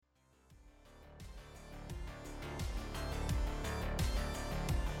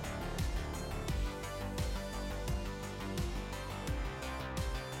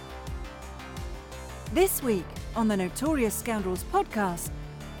This week on the Notorious Scoundrels podcast.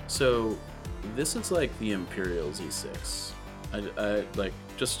 So, this is like the Imperial Z6. I like,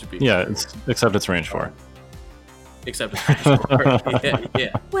 just to be Yeah, clear. except it's range 4. Except it's range 4.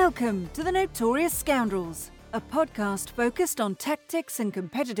 yeah. Welcome to the Notorious Scoundrels, a podcast focused on tactics and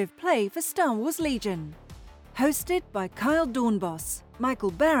competitive play for Star Wars Legion. Hosted by Kyle Dornbos,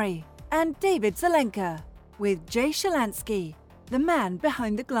 Michael Barry, and David Zelenka, with Jay Shalansky, the man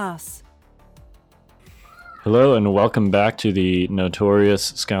behind the glass. Hello and welcome back to the Notorious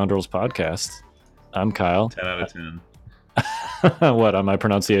Scoundrels podcast. I'm Kyle. 10 out of 10. What, on my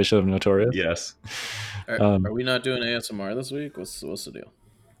pronunciation of Notorious? Yes. Are we not doing ASMR this week? What's the deal?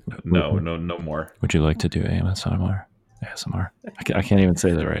 No more. Would you like to do ASMR? ASMR? I can't even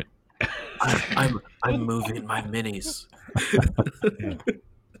say that right. I'm moving my minis.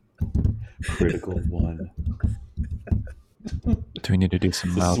 Critical one. Do we need to do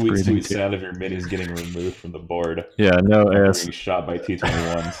some The mouth sweet, breathing? sweet sound of your minis getting removed from the board. Yeah, no Being shot by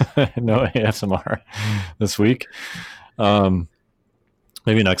T-21s. no ASMR this week.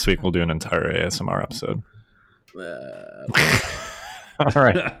 Maybe next week we'll do an entire ASMR episode. All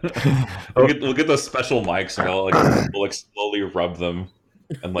right. We'll get those special mics and we'll slowly rub them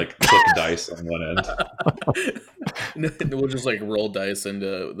and click dice on one end. We'll just roll dice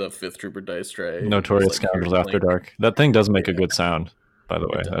into the 5th Trooper dice tray. Notorious Scoundrels After Dark. That thing does make a good sound, by the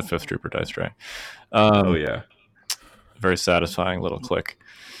way, that 5th Trooper dice tray. Oh, yeah. Very satisfying little click.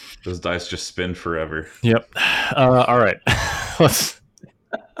 Those dice just spin forever. Yep. All right.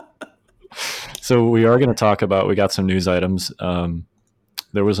 So we are going to talk about, we got some news items.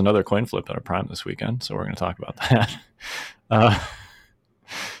 There was another coin flip at our Prime this weekend, so we're going to talk about that.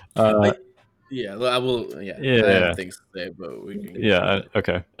 I will. Yeah. I have things to say, but we can. Yeah.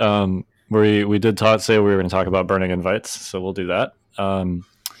 Okay. We did say we were going to talk about burning invites, so we'll do that.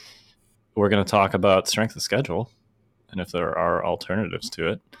 We're going to talk about strength of schedule, and if there are alternatives to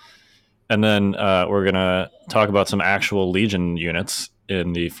it, and then we're going to talk about some actual Legion units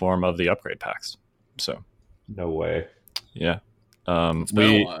in the form of the upgrade packs. So. No way. Yeah. It's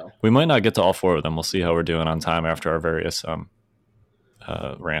been a while. We might not get to all 4 of them. We'll see how we're doing on time after our various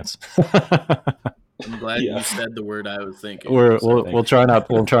rants. I'm glad you said the word I was thinking. We'll try not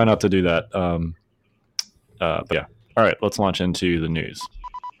to do that. But yeah. All right, let's launch into the news.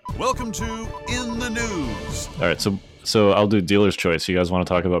 Welcome to In the News. All right, so I'll do dealer's choice. You guys want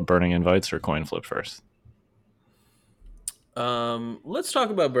to talk about burning invites or coin flip first? Let's talk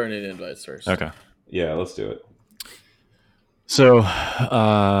about burning invites first. Okay. Yeah, let's do it. So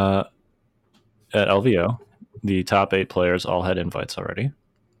at LVO, the top 8 players all had invites already.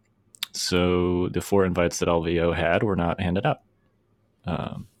 So the 4 invites that LVO had were not handed out.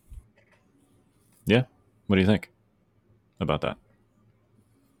 Yeah. What do you think about that?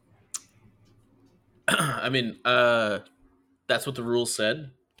 I mean, that's what the rules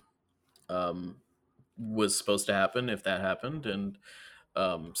said was supposed to happen if that happened. And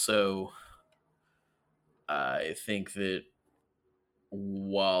so I think that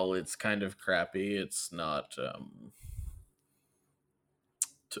while it's kind of crappy, it's not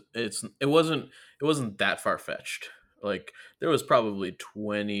it wasn't that far-fetched. There was probably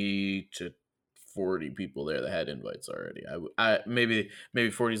 20 to 40 people there that had invites already. I maybe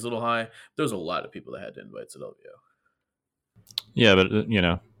 40 is a little high. There was a lot of people that had invites at LVO. Yeah, but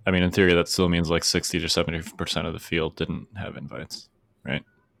I mean, in theory, that still means 60 to 70% of the field didn't have invites, right?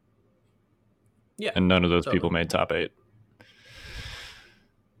 Yeah, and none of those people made top 8.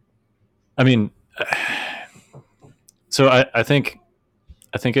 I mean, so I think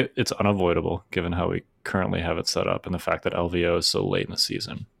it's unavoidable given how we currently have it set up and the fact that LVO is so late in the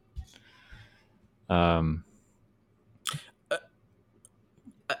season. I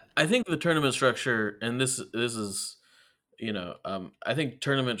think the tournament structure, and this is, I think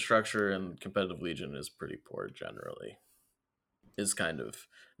tournament structure and competitive Legion is pretty poor generally. Is kind of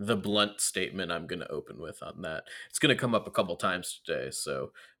the blunt statement I'm going to open with on that. It's going to come up a couple times today,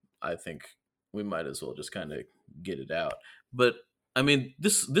 so I think we might as well just kind of get it out. But I mean,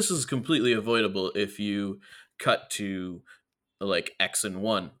 this is completely avoidable if you cut to X and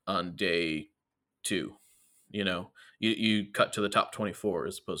 1 on day 2. You cut to the top 24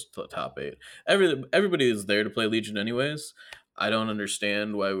 as opposed to the top 8. Everybody is there to play Legion anyways. I don't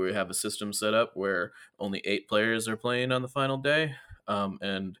understand why we have a system set up where only 8 players are playing on the final day,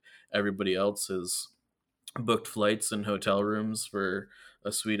 and everybody else has booked flights and hotel rooms for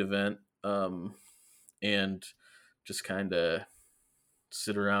a sweet event, and just kind of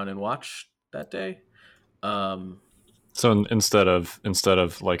sit around and watch that day. So instead of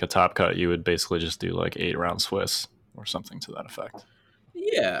a top cut, you would basically just do 8 round Swiss or something to that effect.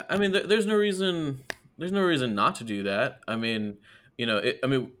 Yeah, I mean, there's no reason there's no reason not to do that. I mean,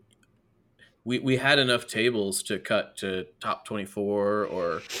 we had enough tables to cut to top 24,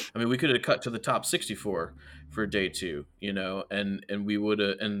 or I mean, we could have cut to the top 64 for day 2, and we would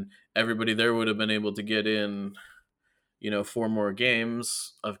have, and everybody there would have been able to get in, 4 more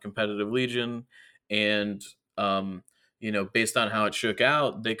games of competitive Legion, and based on how it shook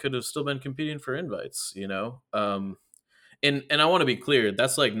out, they could have still been competing for invites. And I want to be clear,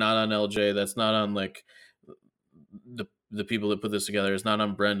 that's like not on LJ, that's not on like the people that put this together, it's not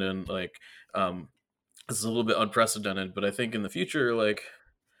on Brendan. Like, this is a little bit unprecedented, but I think in the future, like,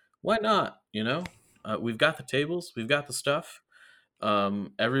 why not? We've got the tables, we've got the stuff.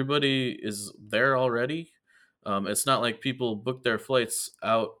 Everybody is there already. It's not like people book their flights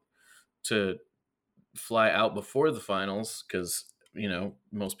out to fly out before the finals because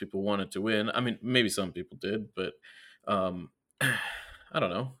most people wanted to win. I mean, maybe some people did, but I don't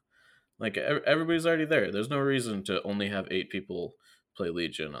know. Like, everybody's already there. There's no reason to only have 8 people play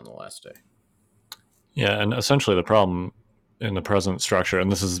Legion on the last day. Yeah, and essentially the problem in the present structure,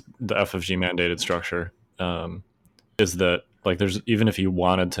 and this is the FFG mandated structure, is that like there's, even if you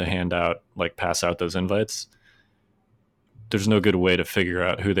wanted to pass out those invites, there's no good way to figure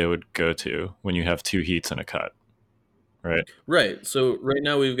out who they would go to when you have 2 heats and a cut, right? Right. So right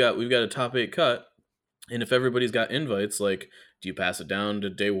now we've got a top 8 cut, and if everybody's got invites, like, do you pass it down to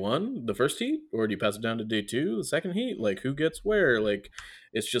day 1, the first heat, or do you pass it down to day 2, the second heat? Like, who gets where? Like,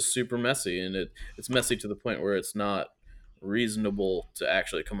 it's just super messy, and it's messy to the point where it's not reasonable to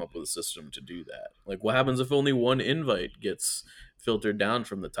actually come up with a system to do that. Like, what happens if only one invite gets filtered down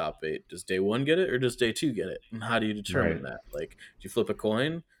from the top 8? Does day 1 get it, or does day 2 get it? And how do you determine that? Like, do you flip a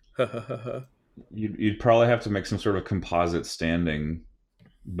coin? You'd probably have to make some sort of composite standing,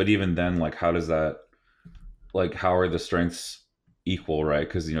 but even then, like, how does that, like, how are the strengths equal, right?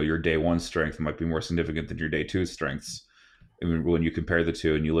 Because your day 1 strength might be more significant than your day 2 strengths. I mean, when you compare the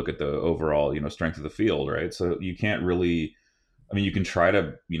two and you look at the overall strength of the field, right? So you can't really, I mean, you can try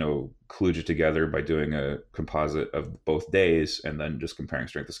to kludge it together by doing a composite of both days and then just comparing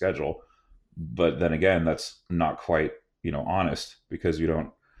strength of schedule, but then again, that's not quite honest, because you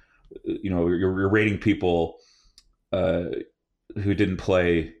don't, you're rating people who didn't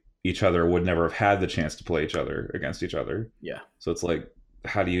play each other, would never have had the chance to play each other against each other. Yeah. So it's like,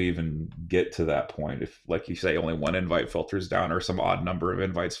 how do you even get to that point? If, like you say, only one invite filters down, or some odd number of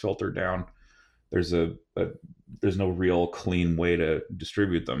invites filter down, there's there's no real clean way to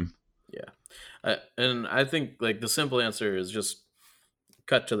distribute them. Yeah. And I think, like, the simple answer is just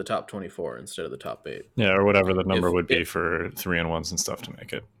cut to the top 24 instead of the top 8. Yeah, or whatever the number would be for 3-on-1s and stuff to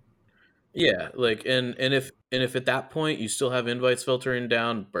make it. Yeah, like, and if at that point you still have invites filtering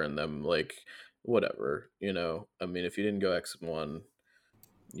down, burn them. Like, whatever, I mean, if you didn't go X and 1,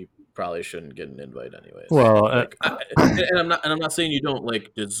 you probably shouldn't get an invite anyways. Well, like, and I'm not saying you don't,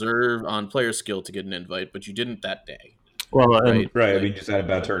 like, deserve on player skill to get an invite, but you didn't that day. Well, right. Like, I mean, just had a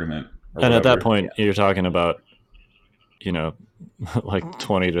bad tournament. And at that point, you're talking about, like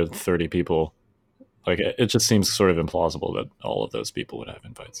 20 to 30 people. Like, it just seems sort of implausible that all of those people would have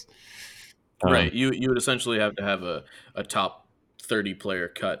invites. Right. You would essentially have to have a top 30 player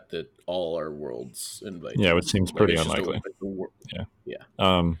cut that all are worlds invites. Yeah, which seems pretty unlikely. Yeah.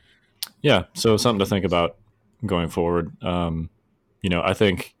 Yeah. So something to think about going forward. I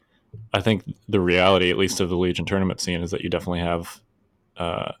think the reality, at least of the Legion tournament scene, is that you definitely have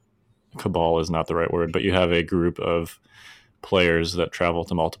cabal is not the right word, but you have a group of players that travel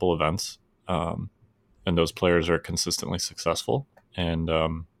to multiple events, and those players are consistently successful. And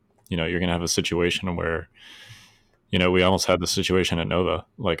you're going to have a situation where, we almost had the situation at Nova,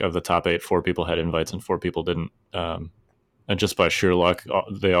 like, of the top 8, 4 people had invites and 4 people didn't. And just by sheer luck,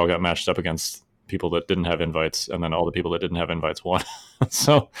 they all got matched up against people that didn't have invites, and then all the people that didn't have invites won.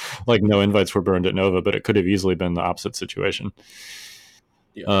 So, like, no invites were burned at Nova, but it could have easily been the opposite situation.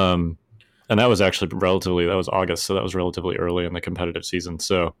 Yeah. And that was actually that was August, so that was relatively early in the competitive season.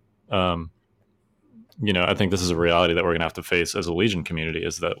 So, I think this is a reality that we're going to have to face as a Legion community,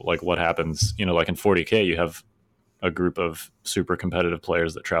 is that, like, what happens, like in 40K, you have a group of super competitive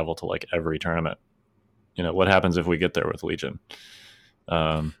players that travel to, like, every tournament. What happens if we get there with Legion?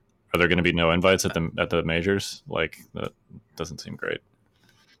 Are there going to be no invites at the majors? Like, that doesn't seem great.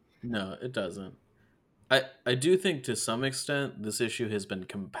 No, it doesn't. I do think to some extent this issue has been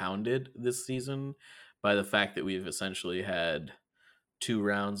compounded this season by the fact that we've essentially had 2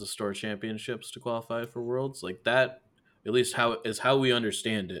 rounds of store championships to qualify for Worlds. Like, that, at least how we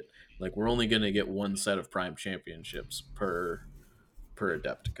understand it, like, we're only going to get 1 set of Prime championships per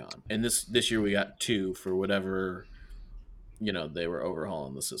Adepticon. And this year we got 2 for whatever, they were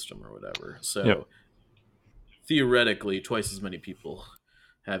overhauling the system or whatever. So, yep. theoretically twice as many people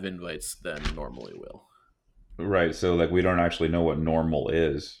have invites than normally will. Right. So like we don't actually know what normal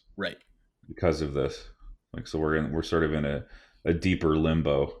is Right. because of this. Like so we're sort of in a deeper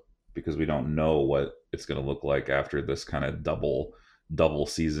limbo because we don't know what it's going to look like after this kind of double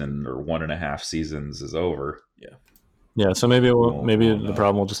season or 1.5 seasons is over. Yeah, so maybe won't the know.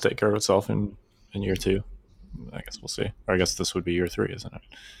 problem will just take care of itself in year 2. I guess we'll see. Or I guess this would be year 3, isn't it?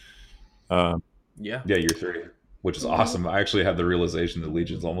 Yeah. Yeah, year 3, which is awesome. I actually had the realization that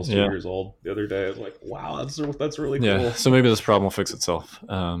Legion's almost 2 years old the other day. I was like, wow, that's really cool. Yeah, so maybe this problem will fix itself.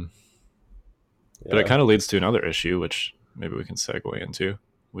 But it kind of leads to another issue, which maybe we can segue into,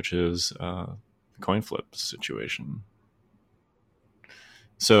 which is the coin flip situation.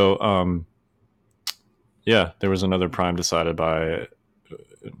 So, yeah, there was another prime decided by,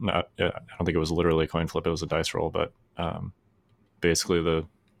 I don't think it was literally a coin flip, it was a dice roll, but basically the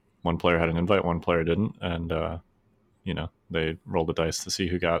one player had an invite, one player didn't, and they rolled the dice to see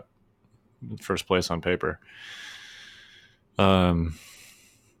who got first place on paper. What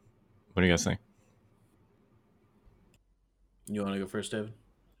do you guys think? You want to go first, David?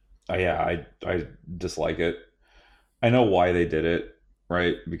 Yeah, I dislike it. I know why they did it,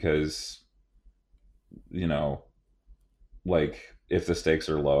 right? Because like if the stakes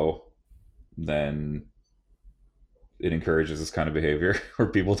are low, then it encourages this kind of behavior where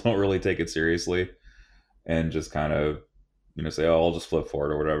people don't really take it seriously and just kind of say, oh, I'll just flip for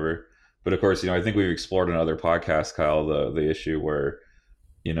it or whatever. But of course, I think we've explored in other podcasts, Kyle, the issue where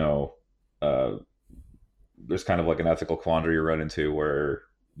there's kind of like an ethical quandary you run into where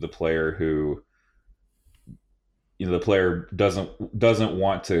the player doesn't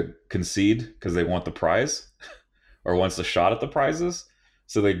want to concede because they want the prize or wants a shot at the prizes,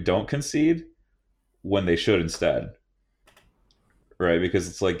 so they don't concede when they should instead, right? Because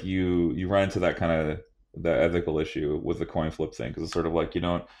it's like you run into that kind of the ethical issue with the coin flip thing, because it's sort of like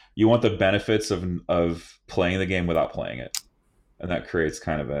you want the benefits of playing the game without playing it, and that creates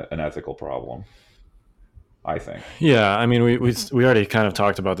kind of an ethical problem, I think. Yeah, I mean, we already kind of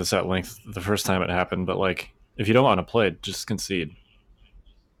talked about this at length the first time it happened, but like, if you don't want to play, just concede.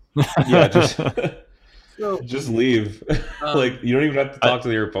 Yeah, just leave. Like, you don't even have to talk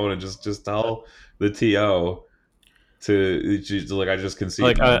to your opponent. Just tell the TO to like, I just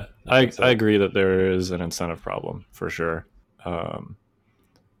concede. Like, I agree that there is an incentive problem for sure,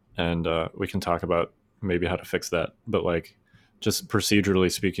 and we can talk about maybe how to fix that. But like, just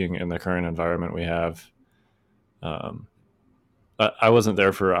procedurally speaking, in the current environment we have. I wasn't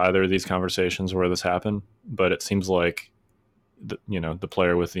there for either of these conversations where this happened, but it seems like the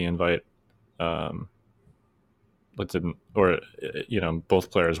player with the invite didn't, or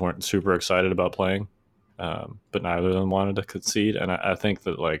both players weren't super excited about playing, but neither of them wanted to concede. And I think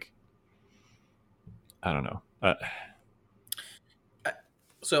that, like, I don't know.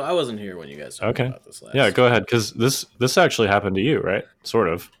 So I wasn't here when you guys talked about this last. Yeah, go ahead, because this actually happened to you, right? Sort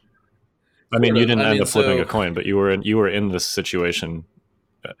of. I mean, you didn't end up flipping a coin, but you were in this situation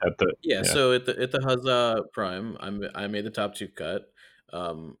at the So at the Huzzah Prime, I made the top 2 cut.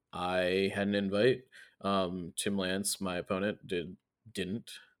 I had an invite. Tim Lance, my opponent,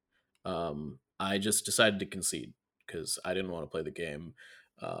 didn't. I just decided to concede because I didn't want to play the game.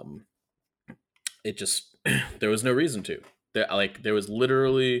 It just there was no reason to. There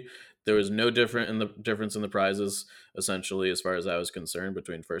was no difference in the prizes, essentially, as far as I was concerned,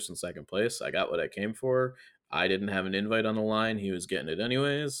 between first and second place. I got what I came for. I didn't have an invite on the line. He was getting it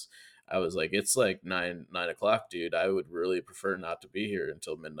anyways. I was like, it's like 9 o'clock, dude. I would really prefer not to be here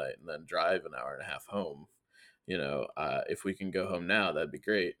until midnight and then drive an hour and a half home. If we can go home now, that'd be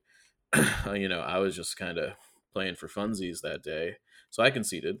great. I was just kind of playing for funsies that day, so I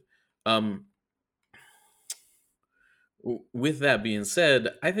conceded. With that being said,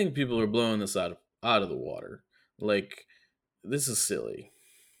 I think people are blowing this out of the water. Like, this is silly.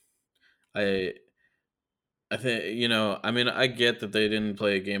 I think, I mean, I get that they didn't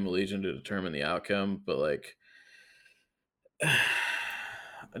play a game of Legion to determine the outcome, but like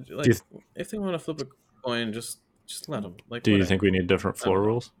if they want to flip a coin, just let them. Like, do you think we need different floor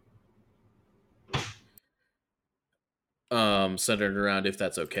rules? Centered around if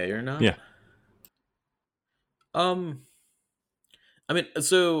that's okay or not? Yeah. I mean,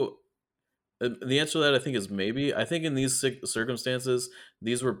 so the answer to that, I think, is maybe. I think in these circumstances,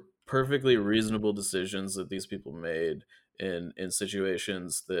 these were perfectly reasonable decisions that these people made in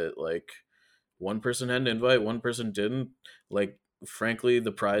situations that, like, one person had an invite, one person didn't. Like, frankly,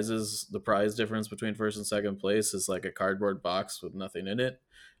 the prize difference between first and second place is like a cardboard box with nothing in it.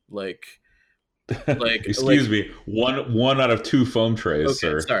 Like excuse me, one out of 2 foam trays, okay,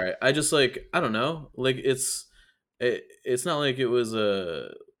 sir. Sorry, I just, like, I don't know. Like, it's it's not like it was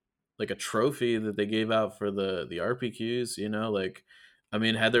a trophy that they gave out for the RPQs, you know, like I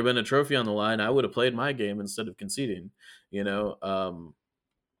mean, had there been a trophy on the line, I would have played my game instead of conceding, you know.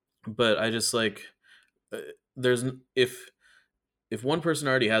 But I just like uh, there's if one person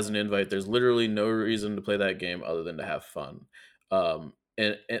already has an invite, there's literally no reason to play that game other than to have fun.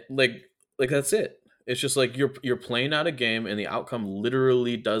 And like that's it. It's just like you're playing out a game, and the outcome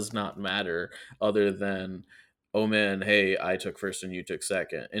literally does not matter, other than, oh man, hey, I took first and you took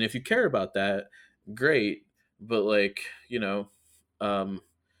second. And if you care about that, great. But like, you know, um,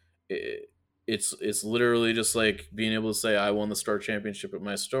 it, it's literally just like being able to say I won the store championship at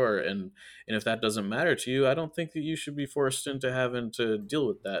my store, and if that doesn't matter to you, I don't think that you should be forced into having to deal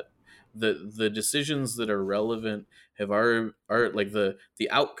with that. The decisions that are relevant are like the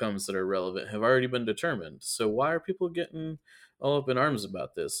outcomes that are relevant have already been determined. So why are people getting all up in arms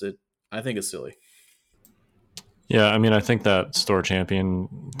about this? I think it's silly. Yeah, I mean, I think that store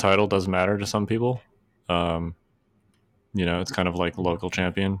champion title does matter to some people. Um, you know, it's kind of like local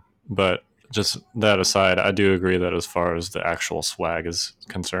champion. But just that aside, I do agree that as far as the actual swag is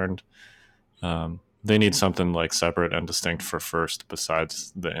concerned, they need something like separate and distinct for first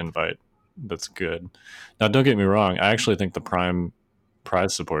besides the invite that's good. Now, don't get me wrong. I actually think the Prime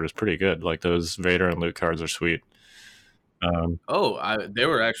prize support is pretty good. Like those Vader and Luke cards are sweet. They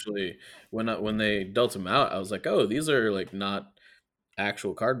were actually when they dealt them out, I was like, oh, these are like not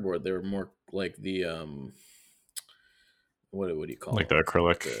actual cardboard. They were more like the what do you call like them? the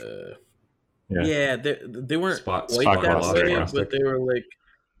acrylic. Yeah, they weren't Spot quite spot that gloss, way, plastic. but they were like,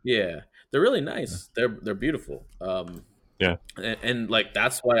 yeah, they're really nice. They're beautiful. Yeah. And like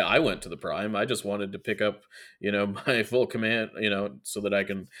that's why I went to the Prime. I just wanted to pick up, you know, my full command, you know, so that I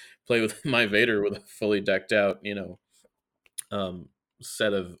can play with my Vader with a fully decked out, you know,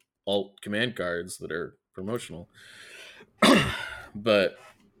 set of alt command cards that are promotional. But But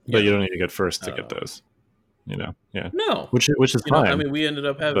you you know, don't need to get first I to don't get know. those. You know, yeah, No, which is you know, I fine. mean, we ended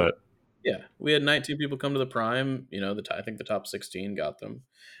up having, But yeah, we had 19 people come to the Prime. You know, I think the top 16 got them.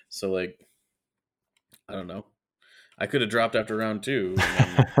 So like, I don't know. I could have dropped after round 2.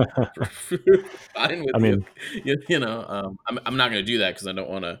 And then fine with I mean, you know, I'm not going to do that because I don't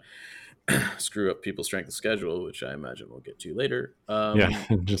want to screw up people's strength of schedule, which I imagine we'll get to later. yeah,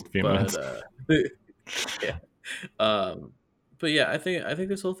 just a few But minutes. yeah, but yeah, I think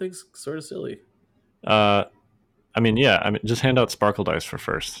this whole thing's sort of silly. I mean, yeah, I mean, just hand out sparkle dice for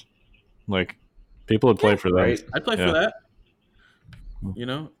first. Like, people would play Yeah, for them. right? I'd play for that. You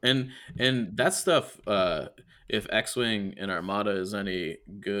know, and that stuff. If X-wing and Armada is any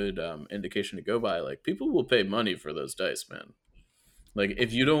good indication to go by, like people will pay money for those dice, man. Like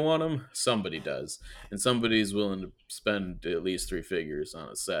if you don't want them, somebody does, and somebody's willing to spend at least 3 figures on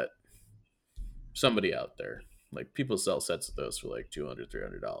a set. Somebody out there, like people sell sets of those for like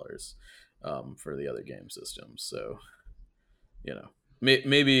 $200-$300 for the other game systems. So you know,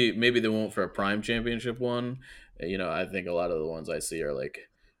 maybe they won't for a Prime Championship one. You know, I think a lot of the ones I see are like,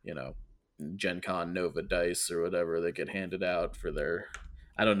 you know, Gen Con Nova dice or whatever that get handed out for their.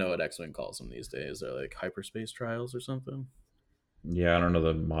 I don't know what X-Wing calls them these days. They're like hyperspace trials or something. Yeah, I don't know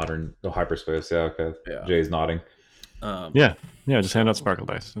the hyperspace. Yeah, okay. Yeah. Jay's nodding. Yeah, just hand out sparkle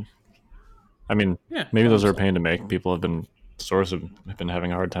dice. I mean, Yeah, maybe those are a pain to make. People have been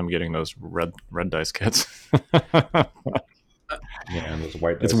having a hard time getting those red dice kits. Yeah, and those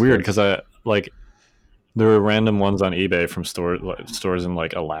white dice. It's weird because I like there were random ones on eBay from stores in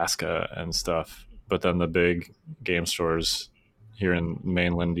like Alaska and stuff, but then the big game stores here in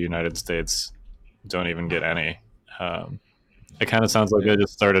mainland United States don't even get any. It kind of sounds like they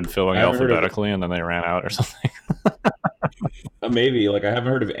just started filling alphabetically and then they ran out or something. Maybe like I haven't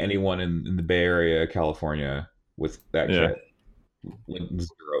heard of anyone in the Bay Area, California, with that kit. Like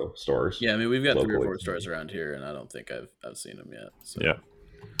 0 stores. Yeah, I mean we've got locally. 3 or 4 stores around here, and I don't think I've seen them yet. So. Yeah.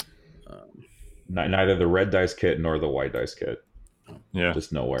 Neither the red dice kit nor the white dice kit. Yeah,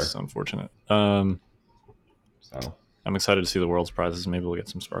 just nowhere. It's unfortunate. So I'm excited to see the world's prizes. Maybe we'll get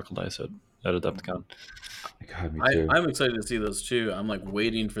some sparkle dice at Adepticon. God, me too. I'm excited to see those too. I'm like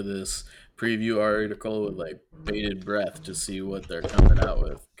waiting for this preview article with like bated breath to see what they're coming out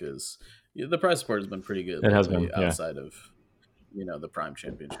with, because the prize support has been pretty good. It has been, outside of the Prime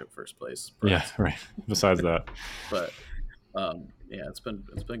Championship first place prize. Yeah, right. Besides that, but yeah, it's been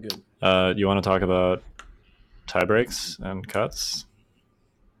good. You want to talk about tie breaks and cuts?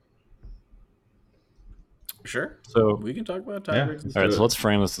 Sure. So we can talk about tie breaks. All right, so let's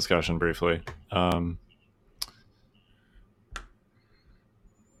frame this discussion briefly.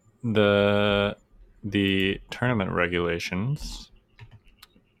 The tournament regulations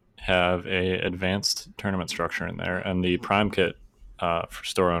have a advanced tournament structure in there, and the Prime Kit for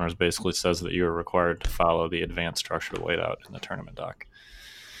store owners basically says that you are required to follow the advanced structure laid out in the tournament doc,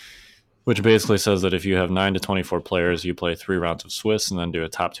 which basically says that if you have 9 to 24 players, you play 3 rounds of Swiss and then do a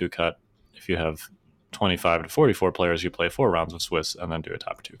top 2 cut. If you have 25 to 44 players, you play 4 rounds of Swiss and then do a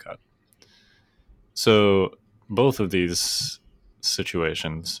top 2 cut. So both of these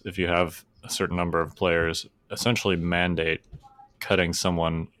situations, if you have a certain number of players, essentially mandate cutting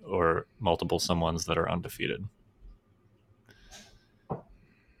someone or multiple someones that are undefeated.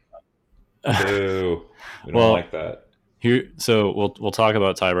 Boo. We don't Well, like that. Here, so we'll talk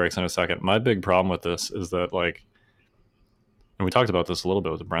about tie breaks in a second. My big problem with this is that, like, and we talked about this a little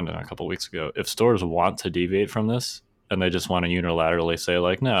bit with Brendan a couple weeks ago. If stores want to deviate from this and they just want to unilaterally say,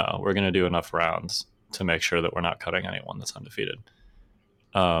 like, no, we're going to do enough rounds to make sure that we're not cutting anyone that's undefeated,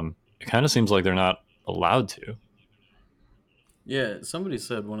 it kind of seems like they're not allowed to. Yeah, somebody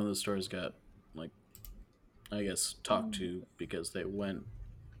said one of the stores got, like, I guess, talked to because they went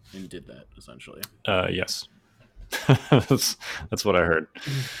and did that, essentially. Yes. that's what I heard.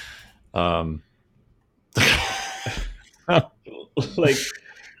 Like,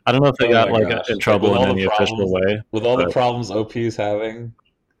 I don't know if they got in trouble Like, in any official way. With all the problems OP's having,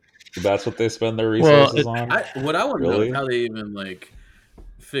 that's what they spend their resources on? What I want to know Really? is how they even, like,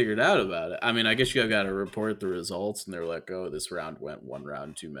 figured out about it. I mean, I guess you got to report the results, and they're like, oh, this round went 1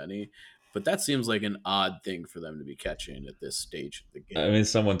 round too many. But that seems like an odd thing for them to be catching at this stage of the game. I mean,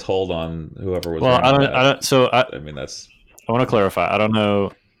 someone told on whoever was. Well, I mean, that's. I want to clarify. I don't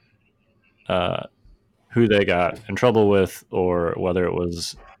know who they got in trouble with, or whether it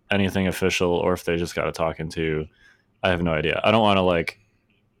was anything official, or if they just got a talking to. I have no idea. I don't want to, like,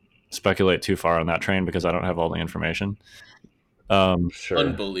 speculate too far on that train because I don't have all the information. Sure.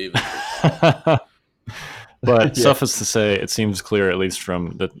 Unbelievable. But suffice to say, it seems clear, at least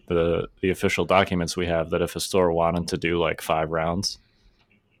from the official documents we have, that if a store wanted to do, like, 5 rounds,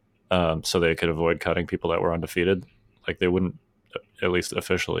 so they could avoid cutting people that were undefeated, like, they wouldn't at least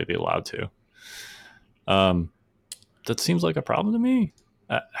officially be allowed to. That seems like a problem to me.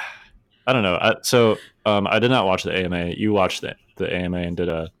 I don't know. I did not watch the AMA. You watched the AMA and did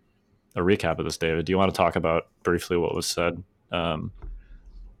a recap of this, David. Do you want to talk about briefly what was said?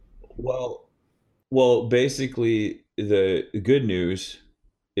 Well, basically, the good news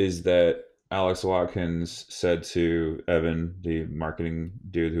is that Alex Watkins said to Evan, the marketing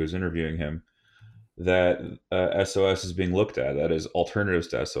dude who was interviewing him, that SOS is being looked at. That is, alternatives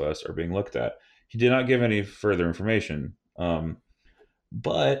to SOS are being looked at. He did not give any further information,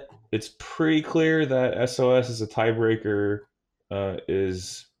 but it's pretty clear that SOS as a tiebreaker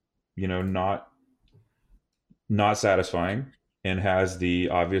is, not satisfying and has the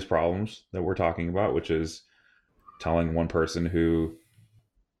obvious problems that we're talking about, which is telling one person who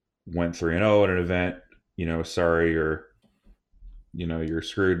went 3-0 at an event, sorry, you're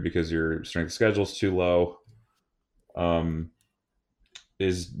screwed because your strength of schedule is too low,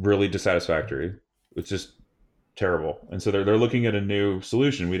 is really dissatisfactory. It's just terrible. And so they're looking at a new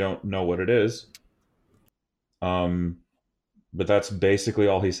solution. We don't know what it is. But that's basically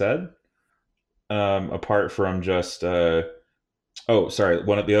all he said. Apart from just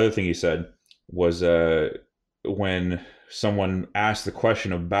one of the other thing he said was when someone asked the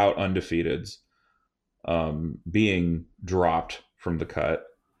question about undefeateds being dropped from the cut,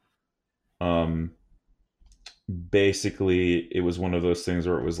 basically it was one of those things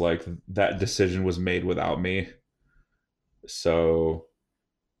where it was like, that decision was made without me. So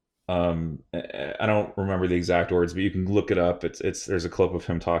I don't remember the exact words, but you can look it up. There's a clip of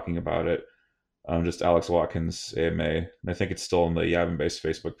him talking about it. Just Alex Watkins AMA, and I think it's still on the Yavin Based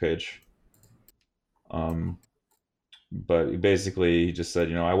Facebook page. But basically he just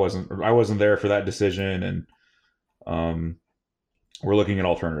said, I wasn't there for that decision, and we're looking at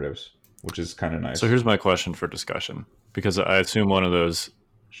alternatives, which is kind of nice. So here's my question for discussion, because I assume one of those,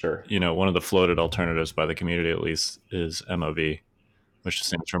 sure, one of the floated alternatives by the community at least is MOV, which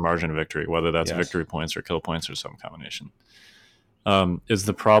stands for margin of victory, whether that's victory points or kill points or some combination. Is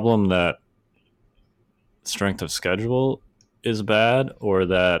the problem that strength of schedule is bad, or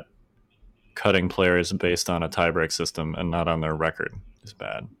that cutting players based on a tiebreak system and not on their record is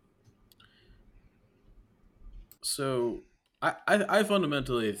bad? So I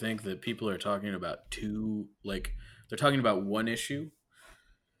fundamentally think that people are talking about they're talking about one issue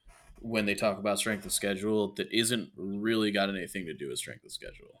when they talk about strength of schedule that isn't really got anything to do with strength of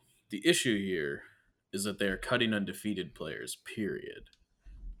schedule. The issue here is that they're cutting undefeated players, period.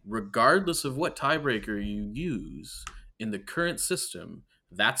 Regardless of what tiebreaker you use in the current system,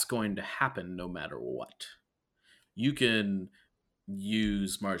 that's going to happen no matter what. You can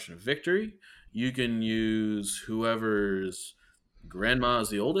use margin of victory. You can use whoever's grandma is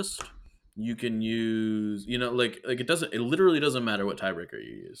the oldest. You can use, it literally doesn't matter what tiebreaker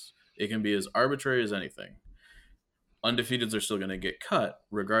you use. It can be as arbitrary as anything. Undefeateds are still going to get cut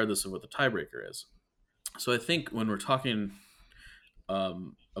regardless of what the tiebreaker is. So I think when we're talking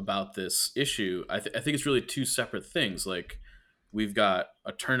about this issue, I think it's really two separate things. Like, we've got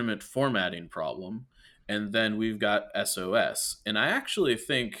a tournament formatting problem, and then we've got SOS. And I actually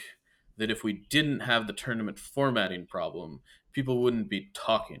think that if we didn't have the tournament formatting problem, people wouldn't be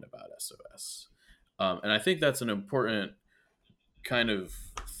talking about SOS. And I think that's an important kind of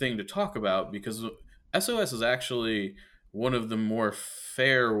thing to talk about, because SOS is actually one of the more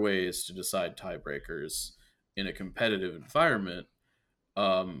fair ways to decide tiebreakers in a competitive environment,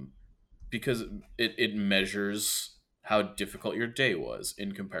 because it measures how difficult your day was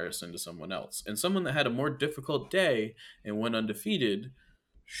in comparison to someone else. And someone that had a more difficult day and went undefeated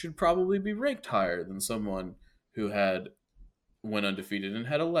should probably be ranked higher than someone who went undefeated and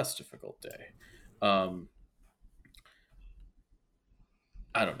had a less difficult day. I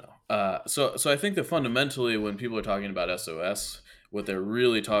don't know. So I think that fundamentally, when people are talking about SOS, what they're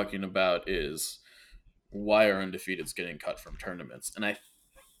really talking about is why are undefeateds getting cut from tournaments. And I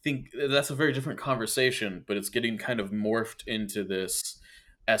think that's a very different conversation, but it's getting kind of morphed into this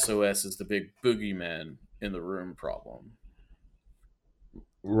SOS is the big boogeyman in the room problem.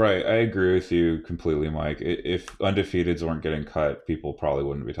 Right, I agree with you completely, Mike. If undefeateds weren't getting cut, people probably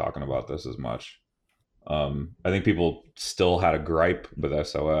wouldn't be talking about this as much. I think people still had a gripe with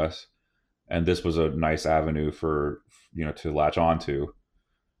SOS, and this was a nice avenue for to latch onto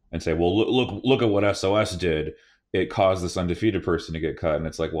and say, well, look at what SOS did. It caused this undefeated person to get cut, and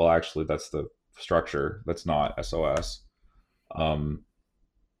it's like, well, actually, that's the structure. That's not SOS.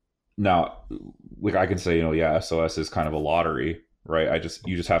 Now, like, I can say, yeah, SOS is kind of a lottery, right?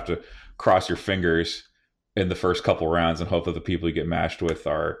 You just have to cross your fingers in the first couple rounds and hope that the people you get matched with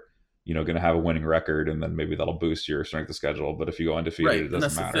are, going to have a winning record, and then maybe that'll boost your strength of schedule. But if you go undefeated, Right, it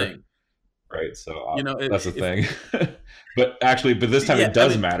doesn't matter. Right, so that's the thing. but this time it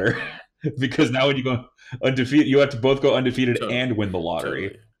does matter because now when you go undefeated, you have to both go undefeated and win the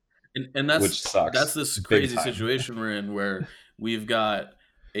lottery. Totally. And that's which sucks. That's this crazy situation we're in, where we've got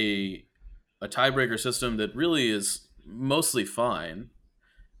a tiebreaker system that really is mostly fine,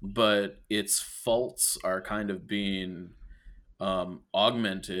 but its faults are kind of being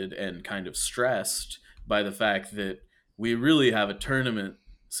augmented and kind of stressed by the fact that we really have a tournament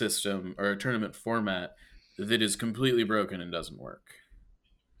system or a tournament format that is completely broken and doesn't work.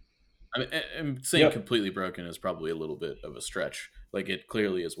 I mean, I'm saying completely broken is probably a little bit of a stretch. Like, it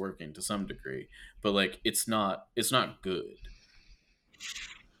clearly is working to some degree, but like it's not good.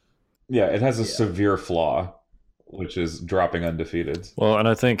 Yeah, it has a severe flaw, which is dropping undefeated. Well, and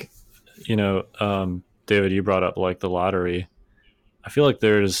I think, David, you brought up like the lottery. I feel like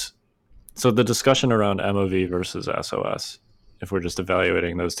so the discussion around MOV versus SOS, if we're just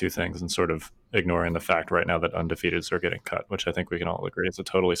evaluating those two things and sort of ignoring the fact right now that undefeateds are getting cut, which I think we can all agree is a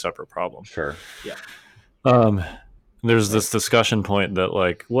totally separate problem. Sure. Yeah. There's this discussion point that,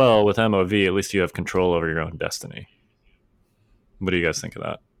 like, well, with MOV, at least you have control over your own destiny. What do you guys think of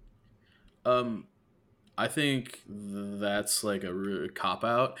that? I think that's like a cop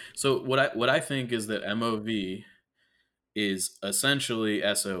out. So what I think is that MOV is essentially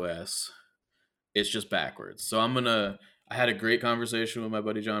SOS. It's just backwards. So I had a great conversation with my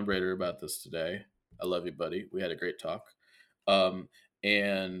buddy John Brader about this today. I love you, buddy. We had a great talk.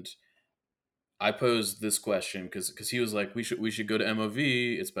 And I posed this question because he was like, we should go to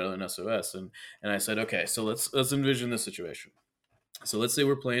MOV. It's better than SOS. And I said, okay, so let's envision this situation. So let's say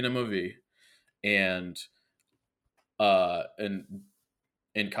we're playing MOV, and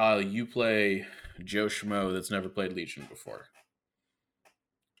Kyle, you play Joe Schmo that's never played Legion before.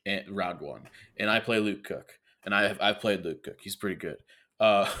 And round one, and I play Luke Cook, and I've played Luke Cook. He's pretty good.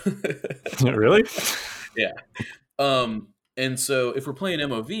 Really? Yeah. And so if we're playing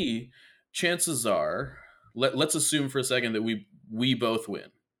MOV, chances are, let's assume for a second that we both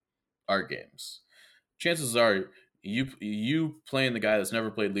win our games. Chances are, you playing the guy that's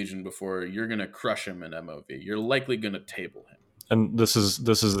never played Legion before, you're gonna crush him in MOV. You're likely gonna table him. And this is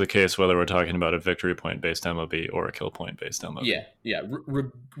the case whether we're talking about a victory point based MOV or a kill point based MOV. Yeah.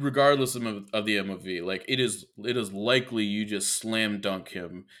 Regardless of the MOV, like it is likely you just slam dunk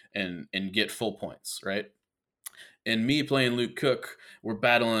him and get full points, right? And me playing Luke Cook, we're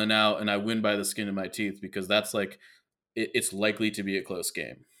battling out, and I win by the skin of my teeth because that's like it's likely to be a close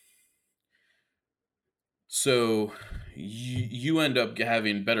game. So you end up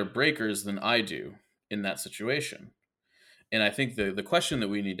having better breakers than I do in that situation. And I think the question that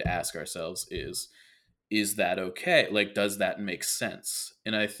we need to ask ourselves is that okay? Like, does that make sense?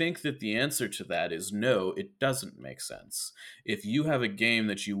 And I think that the answer to that is no, it doesn't make sense. If you have a game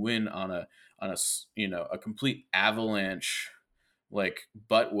that you win on a a complete avalanche, like,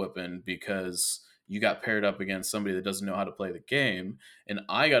 butt whooping because you got paired up against somebody that doesn't know how to play the game, and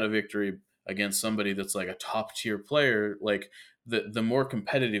I got a victory against somebody that's like a top tier player, like, the more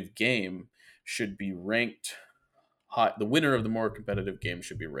competitive game should be ranked high. The winner of the more competitive game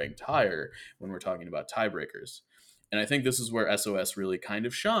should be ranked higher when we're talking about tiebreakers. And I think this is where SOS really kind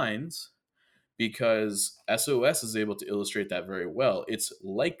of shines, because SOS is able to illustrate that very well. It's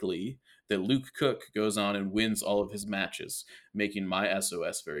likely that Luke Cook goes on and wins all of his matches, making my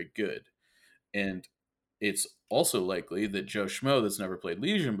SOS very good. And it's also likely that Joe Schmo, that's never played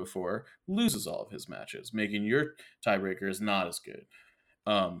Legion before, loses all of his matches, making your tiebreakers not as good.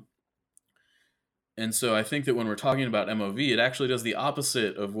 And so I think that when we're talking about MOV, it actually does the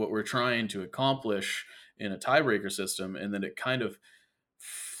opposite of what we're trying to accomplish in a tiebreaker system, and then it kind of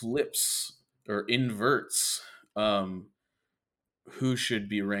flips or inverts who should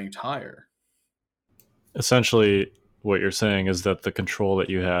be ranked higher. Essentially, what you're saying is that the control that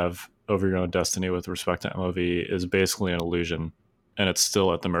you have over your own destiny with respect to MOV is basically an illusion, and it's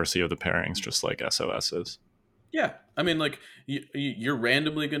still at the mercy of the pairings, just like SOS is. Yeah, I mean, like, you're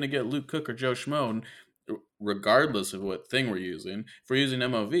randomly going to get Luke Cook or Joe Schmo, regardless of what thing we're using. If we're using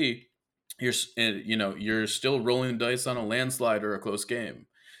MOV, you're still rolling dice on a landslide or a close game.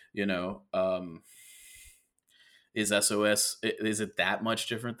 Is it that much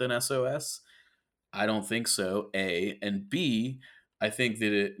different than SOS? I don't think so. A and B, I think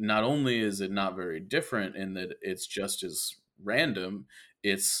that it not only is it not very different in that it's just as random,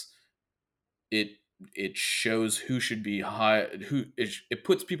 it's it it shows who should be high, it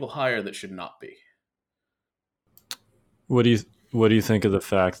puts people higher that should not be. What do you think of the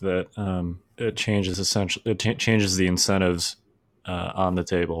fact that it changes changes the incentives on the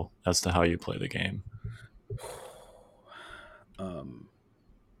table as to how you play the game?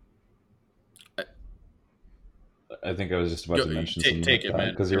 I think I was just about to mention something Take like it, that,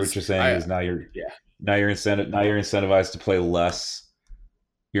 man. because what you're saying is Yeah. now you're incentivized to play less.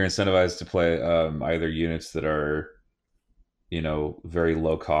 You're incentivized to play either units that are, very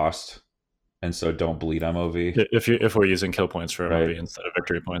low cost, and so don't bleed MOV. If we're using kill points for MOV Right. instead of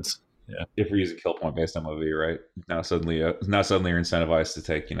victory points, yeah. If we're using kill point based MOV, right? Now suddenly you're incentivized to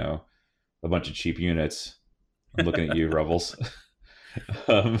take a bunch of cheap units. I'm looking at you, Rebels.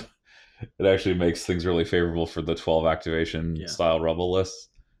 It actually makes things really favorable for the 12 activation style Rebel lists.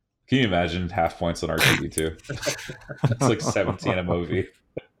 Can you imagine half points on R2D2? It's like 17 MOV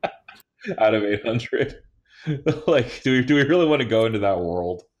out of 800. Like, do we really want to go into that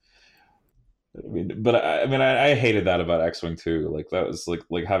world? I hated that about X-Wing too. Like, that was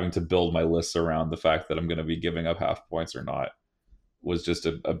like having to build my lists around the fact that I'm going to be giving up half points or not was just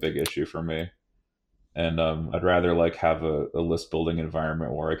a big issue for me. And I'd rather like have a list building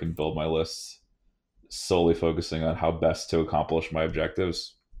environment where I can build my lists solely focusing on how best to accomplish my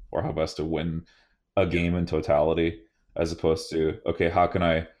objectives or how best to win a game in totality, as opposed to, okay, how can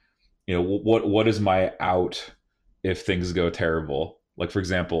I, what is my out if things go terrible? Like, for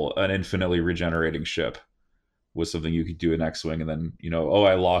example, an infinitely regenerating ship was something you could do in X-Wing, and then,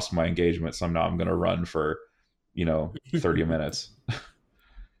 I lost my engagement, so now I'm going to run for 30 minutes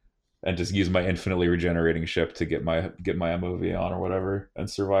and just use my infinitely regenerating ship to get my MOV on or whatever and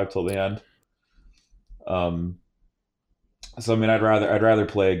survive till the end. So I'd rather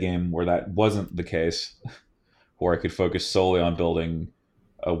play a game where that wasn't the case, where I could focus solely on building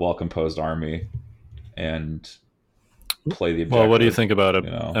a well composed army and play the objective. Well, what do you think about a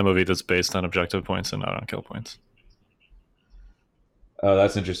MOV that's based on objective points and not on kill points?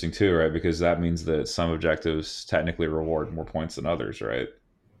 That's interesting too, right? Because that means that some objectives technically reward more points than others, right?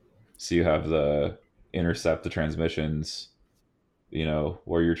 So you have the intercept the transmissions,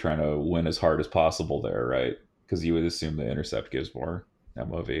 where you're trying to win as hard as possible there, right? Because you would assume the intercept gives more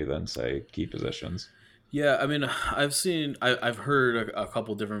MOV than, say, key positions. Yeah, I mean, I've heard a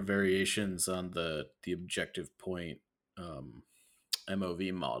couple different variations on the objective point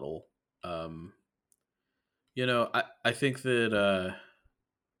MOV model. I think that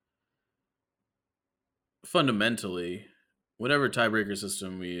fundamentally, whatever tiebreaker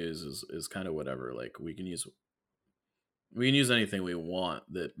system we use is kind of whatever. Like, we can use anything we want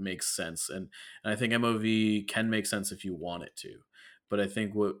that makes sense, and I think MOV can make sense if you want it to. But I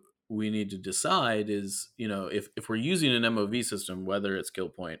think what we need to decide is, if we're using an MOV system, whether it's kill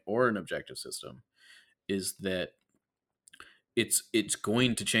point or an objective system, is that it's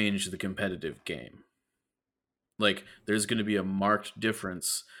going to change the competitive game. Like there's going to be a marked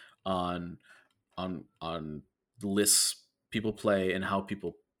difference on lists people play and how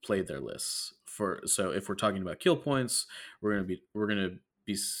people play their lists. So if we're talking about kill points, we're going to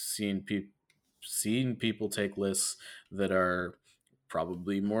be seeing people take lists that are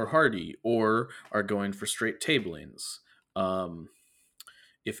probably more hardy or are going for straight tablings.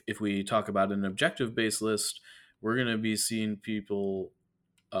 If we talk about an objective based list, we're going to be seeing people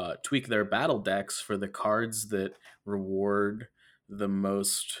tweak their battle decks for the cards that reward the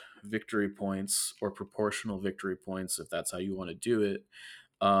most victory points or proportional victory points, if that's how you want to do it,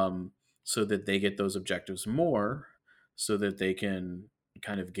 so that they get those objectives more, so that they can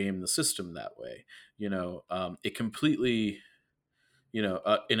kind of game the system that way. It completely,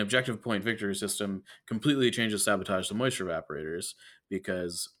 an objective point victory system completely changes Sabotage the Moisture Evaporators,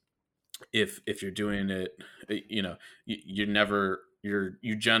 because if you're doing it,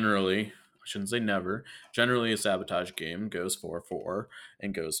 you generally, I shouldn't say never, generally a sabotage game goes 4-4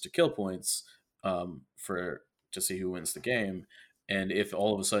 and goes to kill points, for to see who wins the game. And if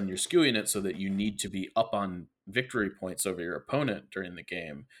all of a sudden you're skewing it so that you need to be up on victory points over your opponent during the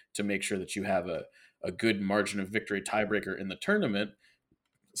game to make sure that you have a good margin of victory tiebreaker in the tournament,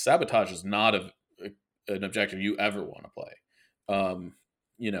 sabotage is not an objective you ever want to play.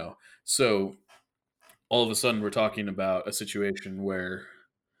 So all of a sudden we're talking about a situation where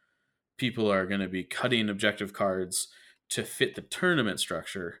people are going to be cutting objective cards to fit the tournament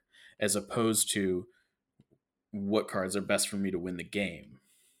structure, as opposed to what cards are best for me to win the game.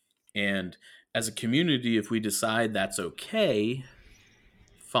 And as a community, if we decide that's okay,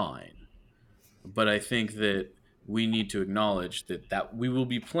 fine. But I think that we need to acknowledge that we will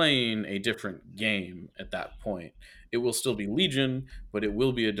be playing a different game at that point. It will still be Legion, but it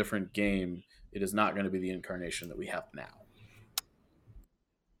will be a different game. It is not going to be the incarnation that we have now.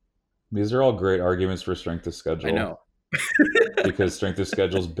 These are all great arguments for strength of schedule. I know. Because strength of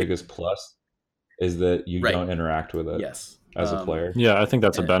schedule's biggest plus is that you Right. don't interact with it Yes. as a player. Yeah, I think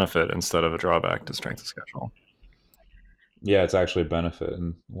that's a benefit instead of a drawback to strength of schedule. Yeah, it's actually a benefit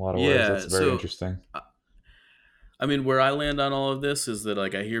in a lot of ways. That's very interesting. I mean, where I land on all of this is that,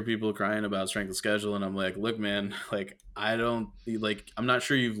 like, I hear people crying about strength of schedule, and I'm like, look, man, like, I'm not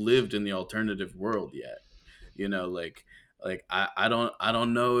sure you've lived in the alternative world yet. I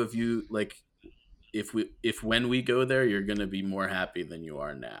don't know if you, like, if when we go there, you're going to be more happy than you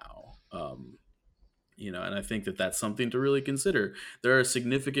are now. And I think that that's something to really consider. There are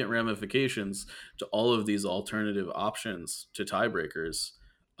significant ramifications to all of these alternative options to tiebreakers.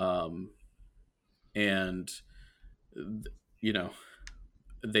 And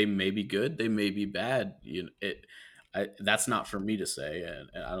they may be good, they may be bad. That's not for me to say, and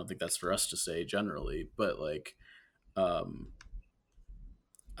I don't think that's for us to say generally. But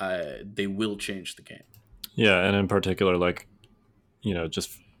they will change the game. Yeah, and in particular,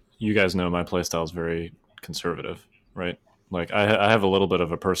 just you guys know my playstyle is very conservative, right? Like I have a little bit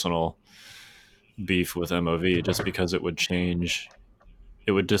of a personal beef with MOV just because it would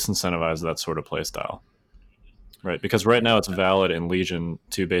disincentivize that sort of playstyle. Right, because right now it's valid in Legion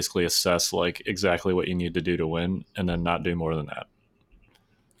to basically assess like exactly what you need to do to win, and then not do more than that.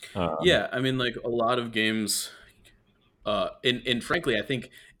 Yeah, I mean, like a lot of games, and frankly, I think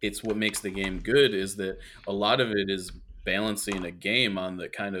it's what makes the game good is that a lot of it is balancing a game on the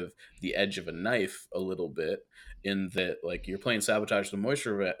kind of the edge of a knife a little bit. In that, like, you're playing Sabotage the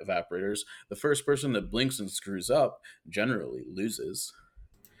Moisture Evaporators, the first person that blinks and screws up generally loses.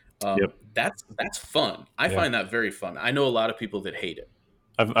 Yep. That's fun. I find that very fun. I know a lot of people that hate it.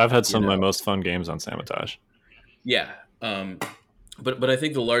 I've had some of my most fun games on Sabotage. Yeah. But I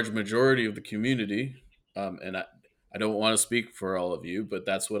think the large majority of the community, and I don't want to speak for all of you, but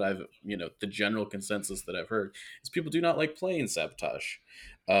that's what the general consensus that I've heard is people do not like playing Sabotage,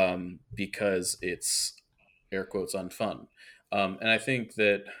 because it's air quotes on fun. And I think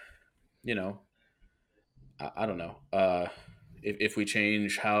that, I don't know, if we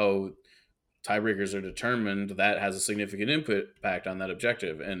change how tiebreakers are determined, that has a significant impact on that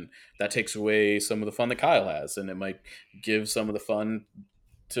objective, and that takes away some of the fun that Kyle has, and it might give some of the fun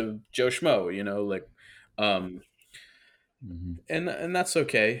to Joe Schmo, and that's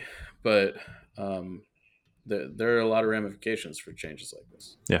okay, but there are a lot of ramifications for changes like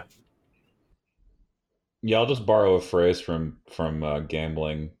this. Yeah, I'll just borrow a phrase from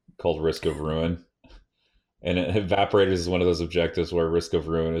gambling called risk of ruin. And Evaporators is one of those objectives where risk of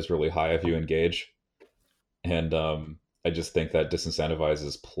ruin is really high if you engage. And I just think that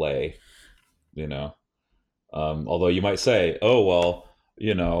disincentivizes play, Although you might say, oh, well,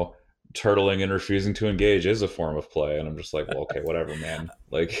 turtling and refusing to engage is a form of play. And I'm just like, well, okay, whatever, man.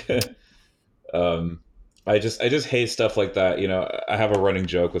 Like, I just hate stuff like that. I have a running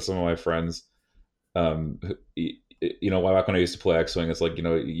joke with some of my friends. Back when I used to play X-Wing, it's like,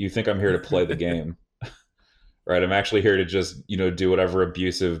 you think I'm here to play the game, right? I'm actually here to just, do whatever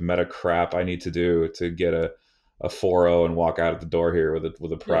abusive meta crap I need to do to get a 4-0 and walk out at the door here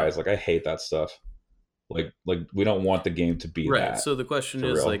with a prize. Like, I hate that stuff. Like we don't want the game to be Right. that. So the question for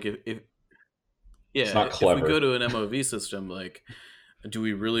is real. like if It's not if we clever. go to an MOV system, like, do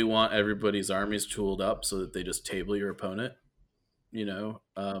we really want everybody's armies tooled up so that they just table your opponent? It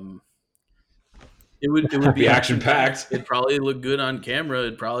would be Be action action-packed. packed. It'd probably look good on camera.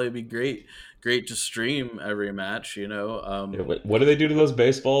 It'd probably be great to stream every match. What do they do to those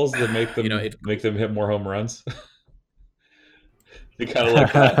baseballs that make them make them hit more home runs? They kind of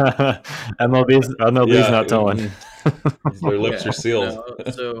like that. MLB's not telling. Their lips are sealed.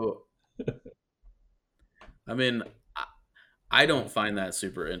 So, I mean, I don't find that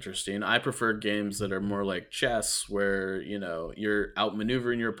super interesting. I prefer games that are more like chess, where you're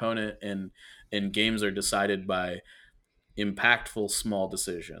outmaneuvering your opponent, and games are decided by impactful small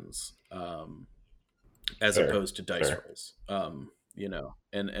decisions, as Fair. opposed to dice rolls.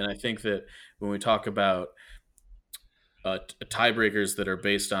 And I think that when we talk about tiebreakers that are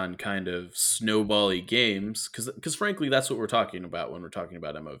based on kind of snowbally games, because frankly that's what we're talking about when we're talking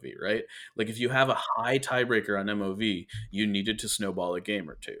about MOV, right? Like, if you have a high tiebreaker on MOV, you needed to snowball a game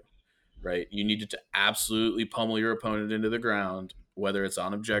or two, right? You needed to absolutely pummel your opponent into the ground, whether it's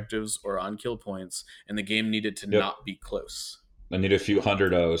on objectives or on kill points, and the game needed to not be close. I need a few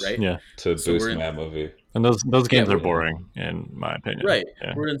hundred O's, right? to boost my MOV. And those games are boring, in my opinion. Right.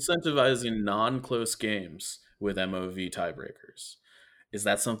 Yeah. We're incentivizing non-close games with MOV tiebreakers. Is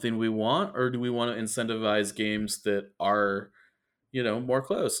that something we want, or do we want to incentivize games that are, more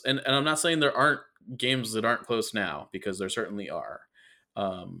close? And I'm not saying there aren't games that aren't close now, because there certainly are.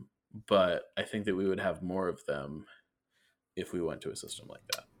 But I think that we would have more of them if we went to a system like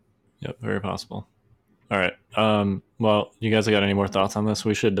that. Yep, very possible. All right. Well, you guys got any more thoughts on this?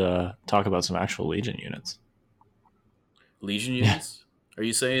 We should talk about some actual Legion units. Legion units? Are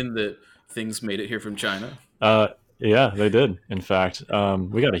you saying that things made it here from China? Yeah, they did. In fact,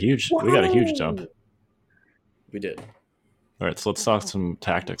 we got a huge jump. We did. All right, so let's talk some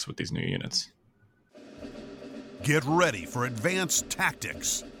tactics with these new units. Get ready for advanced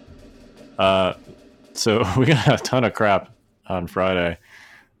tactics. So we got a ton of crap on Friday.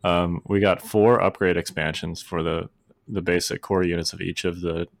 We got 4 upgrade expansions for the basic core units of each of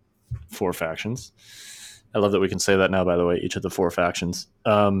the 4 factions. I love that we can say that now, by the way, each of the 4 factions.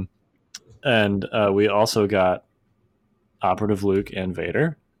 And we also got Operative Luke and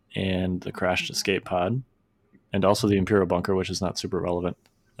Vader, and the crashed escape pod, and also the Imperial bunker, which is not super relevant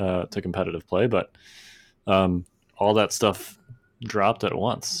to competitive play, but all that stuff dropped at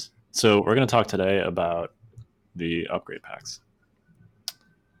once. So we're going to talk today about the upgrade packs.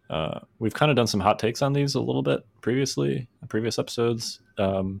 We've kind of done some hot takes on these a little bit previously, in previous episodes,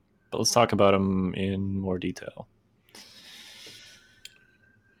 but let's talk about them in more detail.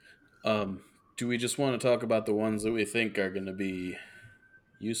 Do we just want to talk about the ones that we think are going to be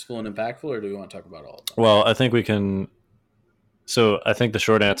useful and impactful, or do we want to talk about all of them? Well, I think we can. So I think the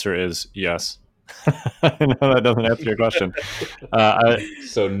short answer is yes. I know that doesn't answer your question.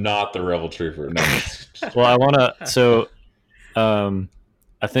 So not the Rebel Trooper. No. Well, I want to. So I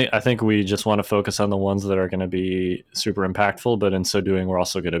think we just want to focus on the ones that are going to be super impactful, but in so doing, we're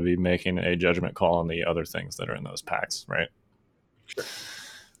also going to be making a judgment call on the other things that are in those packs, right? Sure.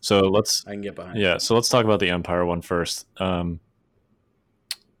 So I can get behind. Yeah. So let's talk about the Empire one first.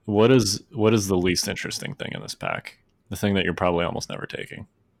 What is the least interesting thing in this pack? The thing that you're probably almost never taking.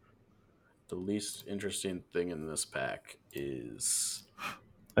 The least interesting thing in this pack is,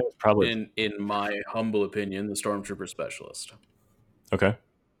 probably, in my humble opinion, the Stormtrooper Specialist. Okay.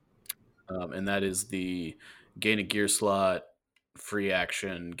 And that is the gain a gear slot, free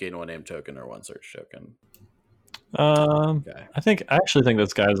action, gain 1 aim token or 1 search token. Okay. I actually think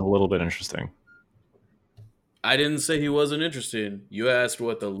this guy is a little bit interesting. I didn't say he wasn't interesting. You asked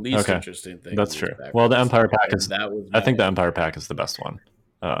what the least interesting thing. That's true. Well, the Empire pack is. I think the Empire pack is the best one.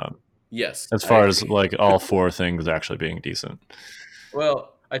 Yes. As far as like all 4 things actually being decent.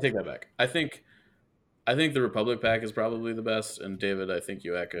 Well, I take that back. I think the Republic pack is probably the best, and David, I think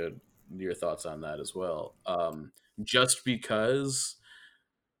you echoed your thoughts on that as well. Just because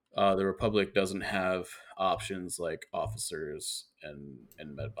the Republic doesn't have options like officers and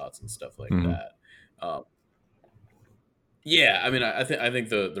medbots and stuff like that. Yeah, I mean, I think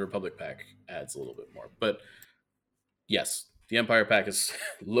the Republic pack adds a little bit more, but yes, the Empire pack is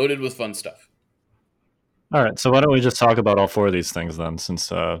loaded with fun stuff. All right, so why don't we just talk about all 4 of these things then,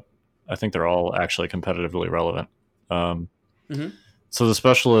 since I think they're all actually competitively relevant. Mm-hmm. So the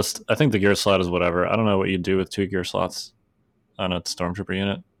specialist, I think the gear slot is whatever. I don't know what you'd do with 2 gear slots on a stormtrooper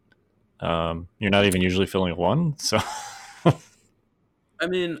unit. You're not even usually filling 1, so I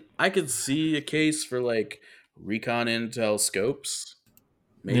mean, I could see a case for like recon intel scopes,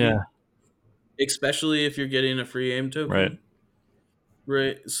 maybe. yeah, Especially if you're getting a free aim token. right.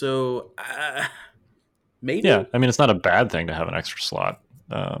 Right. So maybe. Yeah, I mean it's not a bad thing to have an extra slot.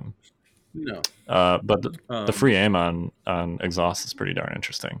 No. But the free aim on exhaust is pretty darn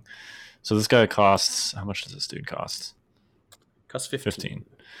interesting. So this guy costs, how much does this dude cost? Costs 15.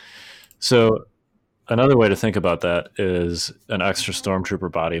 So another way to think about that is an extra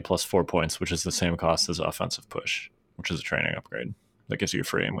stormtrooper body plus 4 points, which is the same cost as offensive push, which is a training upgrade that gives you a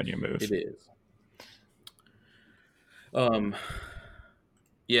free aim when you move. It is.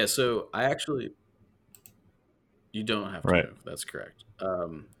 Yeah, so I actually, you don't have to Right. move. That's correct.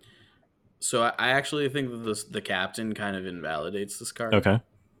 So I actually think that the captain kind of invalidates this card. Okay.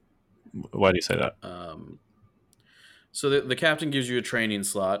 Why do you say that? So the captain gives you a training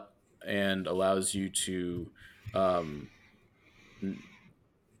slot and allows you to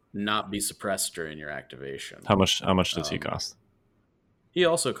not be suppressed during your activation. How much does he cost? He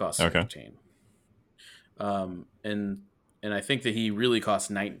also costs Okay. 15. And I think that he really costs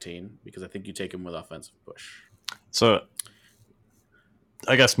 19 because I think you take him with offensive push. So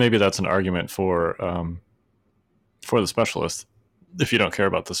I guess maybe that's an argument for the specialist if you don't care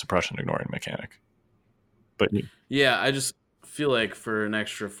about the suppression ignoring mechanic. But yeah, I just feel like for an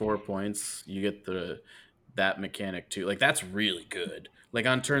extra 4 points, you get that mechanic too. Like that's really good. Like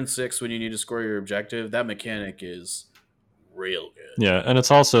on turn 6 when you need to score your objective, that mechanic is real good. Yeah, and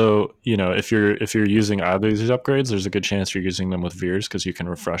it's also, if you're using either of these upgrades, there's a good chance you're using them with Veers because you can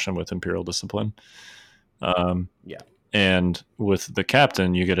refresh them with Imperial Discipline. Yeah. And with the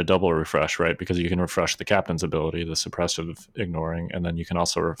captain, you get a double refresh, right? Because you can refresh the captain's ability, the suppressive ignoring, and then you can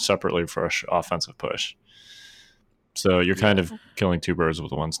also separately refresh offensive push. So you're kind of killing 2 birds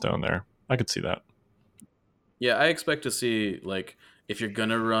with 1 stone there. I could see that. Yeah, I expect to see, like, if you're going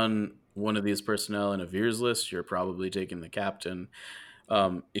to run one of these personnel in a Veers list, you're probably taking the captain.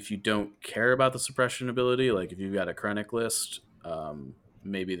 If you don't care about the suppression ability, like if you've got a Krennic list,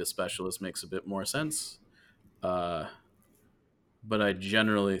 maybe the specialist makes a bit more sense. But I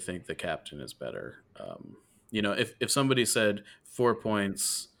generally think the captain is better. If somebody said 4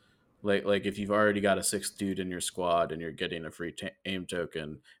 points, like if you've already got a 6th dude in your squad and you're getting a free aim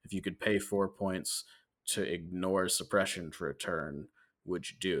token, if you could pay 4 points to ignore suppression for a turn, would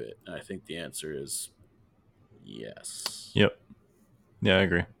you do it? And I think the answer is yes. Yep. Yeah, I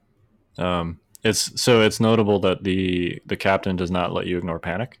agree. It's notable that the captain does not let you ignore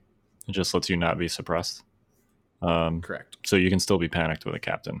panic. It just lets you not be suppressed. Correct. So you can still be panicked with a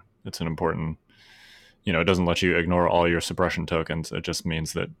captain. It's an important, it doesn't let you ignore all your suppression tokens. It just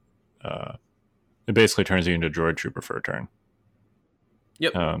means that it basically turns you into a droid trooper for a turn.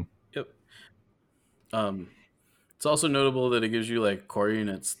 Yep. It's also notable that it gives you like core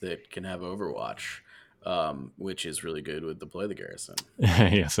units that can have Overwatch, which is really good with Deploy the Garrison.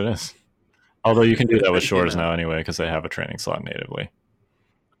 Yes, it is. Although you can do that with Shores now anyway because they have a training slot natively.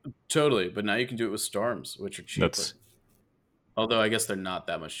 Totally, but now you can do it with Storms, which are cheaper. Although I guess they're not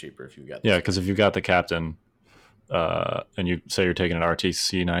that much cheaper if you've got. Yeah, because if you've got the captain, and you say you're taking an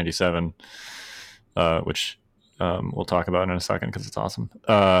RTC 97, which we'll talk about in a second because it's awesome.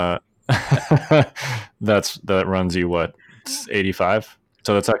 That runs you what? It's 85.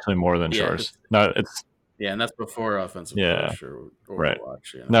 So that's actually more than Shores. No, it's and that's before offensive push or right.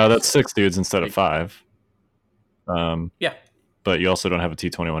 Overwatch. No, that's 6 dudes instead of 5. Yeah. But you also don't have a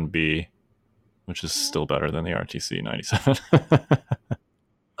T21B, which is still better than the RTC 97.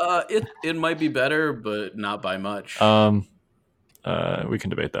 It might be better, but not by much. We can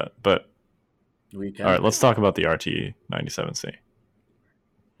debate that, but we can. All right, let's talk about the RT 97C.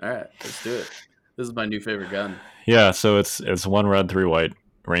 All right, let's do it. This is my new favorite gun. Yeah, so it's 1 red, 3 white,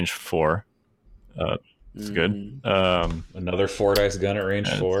 range 4. It's good. Another 4 dice gun at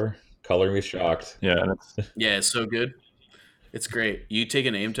range 4. Color me shocked. Yeah, it's so good. It's great. You take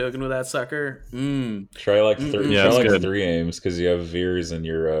an aim token with that sucker. Try like 3 aims because you have Veers and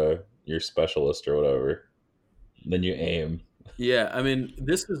your specialist or whatever. And then you aim. Yeah, I mean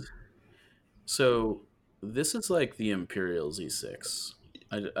this is like the Imperial Z6.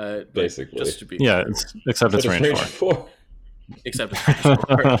 Basically, just to be except it's range 4. Except it's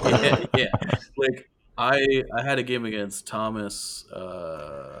range 4. yeah. Like I had a game against Thomas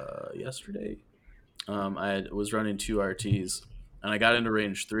yesterday. I was running 2 RTs and I got into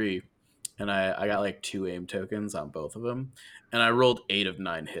range 3 and I got like 2 aim tokens on both of them, and I rolled 8 of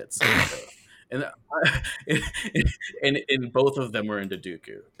 9 hits on both. And in both of them were into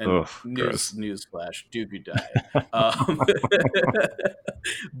Dooku. And Ugh, gross. newsflash, Dooku died.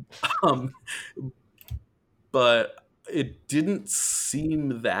 Um, but it didn't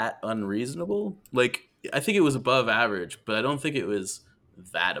seem that unreasonable. Like, I think it was above average, but I don't think it was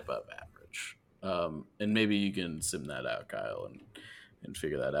that above average. And maybe you can sim that out, Kyle, and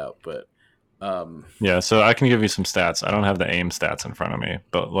figure that out. But yeah, so I can give you some stats. I don't have the aim stats in front of me,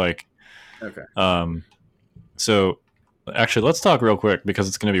 but like, okay. So actually, let's talk real quick because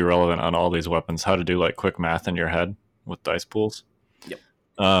it's going to be relevant on all these weapons. How to do like quick math in your head with dice pools. Yep.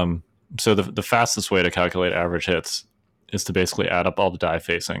 So the fastest way to calculate average hits is to basically add up all the die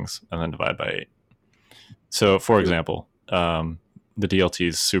facings and then divide by 8. So, for example, the DLT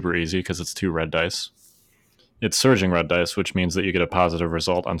is super easy because it's 2 red dice. It's surging red dice, which means that you get a positive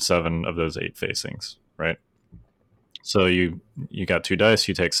result on 7 of those 8 facings, right? So you got 2 dice,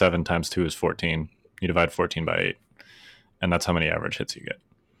 you take 7 times 2 is 14. You divide 14 by 8, and that's how many average hits you get.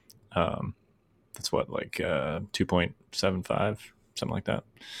 That's what, like 2.75, something like that.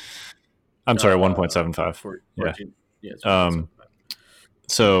 I'm sorry, 1.75. 14, yeah. Yeah.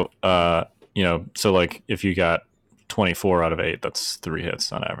 So so like if you got 24 out of 8, that's 3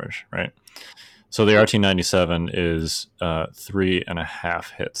 hits on average, right? So the RT97 is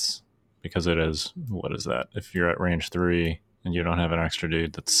 3.5 hits because it is, what is that? If you're at range 3 and you don't have an extra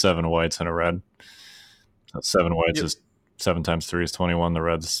dude, that's 7 whites and a red. So 7 whites is 7 times 3 is 21. The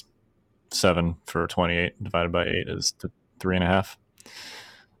red's 7 for 28 divided by 8 is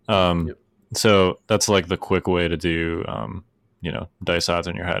 3.5. So that's like the quick way to do, dice odds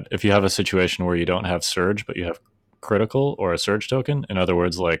in your head. If you have a situation where you don't have surge, but you have critical or a surge token, in other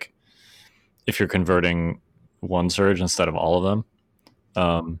words, like if you're converting 1 surge instead of all of them,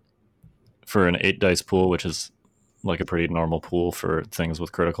 for an 8 dice pool, which is like a pretty normal pool for things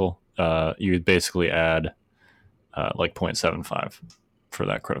with critical, you would basically add like 0.75 for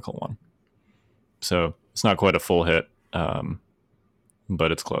that critical one. So it's not quite a full hit,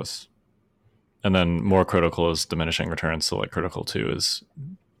 but it's close. And then more critical is diminishing returns. So like critical 2 is,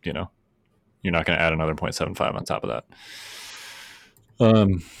 you're not going to add another 0.75 on top of that.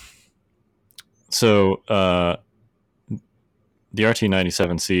 So the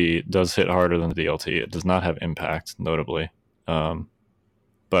RT97C does hit harder than the DLT. It does not have impact, notably.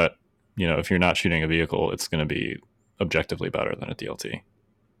 But, if you're not shooting a vehicle, it's going to be objectively better than a DLT.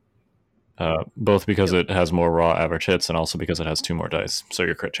 Both because it has more raw average hits and also because it has 2 more dice. So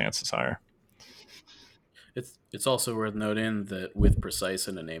your crit chance is higher. It's also worth noting that with precise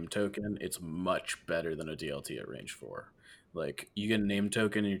and a name token, it's much better than a DLT at range 4. Like, you get a name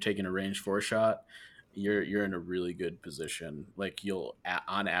token and you're taking a range 4 shot, you're in a really good position. Like, you'll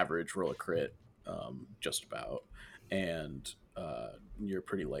on average roll a crit, just about, and you're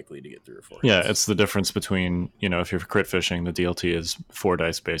pretty likely to get 3 or 4 hits. Yeah, it's the difference between, if you're crit fishing, the DLT is 4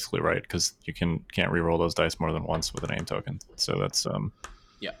 dice basically, right? Because you can't reroll those dice more than once with a name token. So that's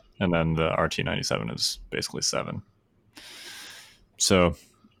yeah. And then the RT97 is basically 7. So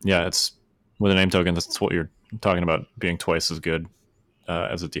yeah, it's with a name token. That's what you're talking about, being twice as good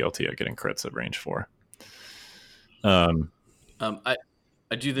as a DLT at getting crits at range 4. I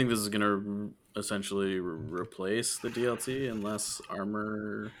do think this is going to essentially replace the DLT unless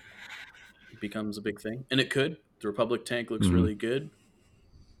armor becomes a big thing, and it could. The Republic tank looks really good.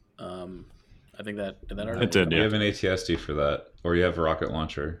 I think that did that already. It did. You have an ATSD for that, or you have a rocket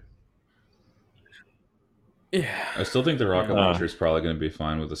launcher. Yeah, I still think the rocket launcher is probably going to be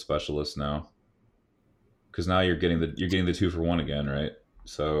fine with a specialist now, because now you're getting the 2-for-1 again, right?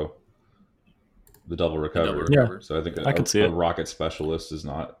 So the double recover. Yeah. So I think I can see a it. rocket specialist is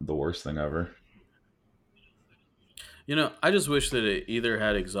not the worst thing ever. I just wish that it either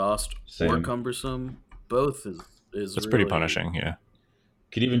had exhaust or cumbersome. Both is it's really pretty punishing. Yeah.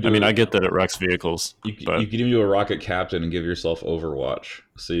 Could even do I get that it wrecks vehicles. You but could even do a rocket captain and give yourself Overwatch,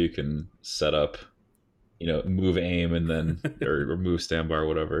 so you can set up, move aim and then or move standby or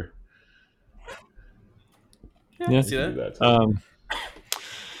whatever. Yeah. See that?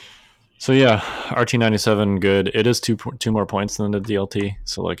 So yeah, RT97 good. It is two more points than the DLT.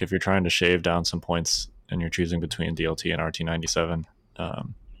 So like if you're trying to shave down some points and you're choosing between DLT and RT97,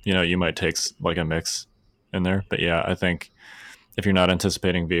 you might take like a mix in there. But yeah, I think if you're not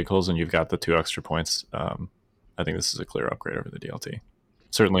anticipating vehicles and you've got the 2 extra points, I think this is a clear upgrade over the DLT.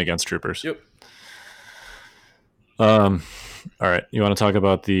 Certainly against troopers. Yep. All right. You want to talk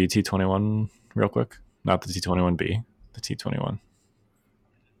about the T21 real quick? Not the T21B, the T21.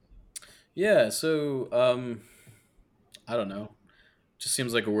 Yeah, so I don't know. Just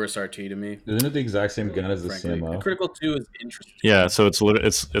seems like a worse RT to me. Isn't it the exact same gun as the Frankly, CMO? a critical 2 is interesting. Yeah, so it's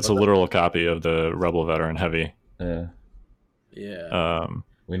a literal copy of the Rebel Veteran Heavy. Yeah. Yeah.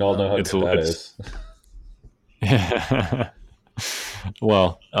 We all know how it's good that is.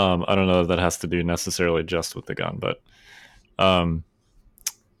 Well, I don't know if that has to do necessarily just with the gun, but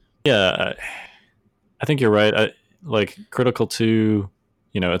yeah, I think you're right. Like critical 2,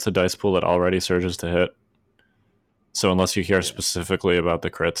 it's a dice pool that already surges to hit. So unless you care specifically about the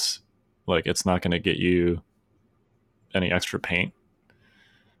crits, like it's not going to get you any extra paint.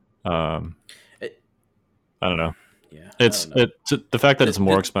 I don't know. Yeah, the fact that it's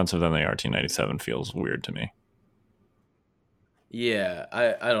more expensive than the RT97 feels weird to me. Yeah,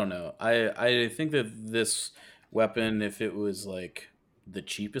 I don't know. I think that this weapon, if it was like the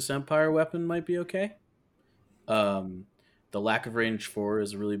cheapest Empire weapon, might be okay. The lack of range 4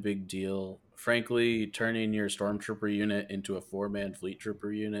 is a really big deal. Frankly, turning your Stormtrooper unit into a 4-man Fleet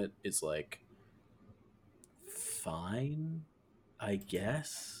Trooper unit is like fine, I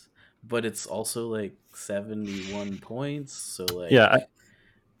guess, but it's also like 71 points. So like, yeah,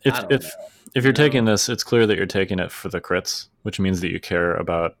 I don't know. If you're taking this, it's clear that you're taking it for the crits, which means that you care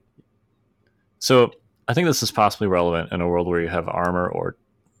about. So I think this is possibly relevant in a world where you have armor or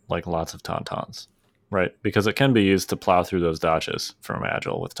like lots of tauntauns, right? Because it can be used to plow through those dodges from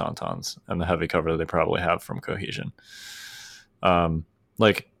Agile with tauntauns and the heavy cover that they probably have from Cohesion.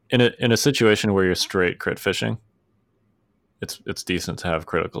 Like in a situation where you're straight crit fishing, it's decent to have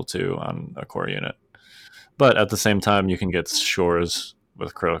critical 2 on a core unit. But at the same time, you can get shores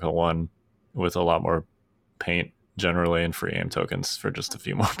with critical 1 with a lot more paint generally and free aim tokens for just a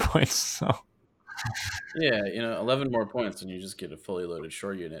few more points. So yeah, 11 more points and you just get a fully loaded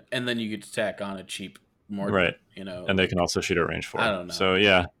shore unit, and then you get to tack on a cheap Mordant, right. And they can also shoot at range 4. I don't know. So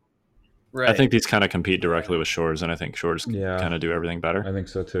yeah, right. I think these kind of compete directly with shores, and I think shores kind of do everything better. I think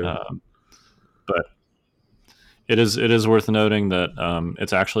so too. But it is worth noting that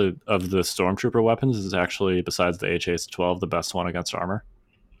it's actually, of the Stormtrooper weapons, is actually, besides the HA-12, the best one against armor.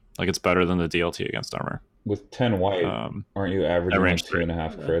 Like it's better than the DLT against armor. With 10 white, aren't you averaging like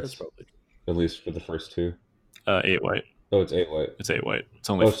 2.5 crits? At least for the first 2. 8 white. Oh, it's 8 white. It's 8 white. It's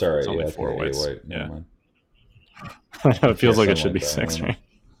only. It's only 4 whites. 8 white. Yeah. It feels like it should be 6, right?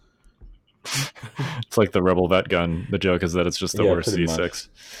 It's like the Rebel Vet gun. The joke is that it's just the worst C6.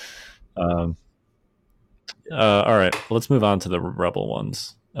 All right, let's move on to the Rebel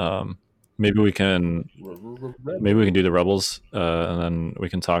ones. Maybe we can do the Rebels, and then we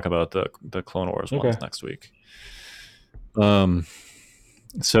can talk about the Clone Wars ones next week.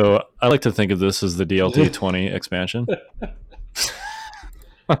 So I like to think of this as the DLT 20 expansion.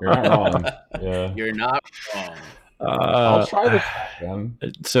 You're not wrong. Yeah, you're not wrong. I'll try the shotgun.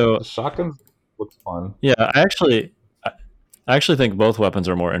 So the shotgun looks fun. Yeah, I actually think both weapons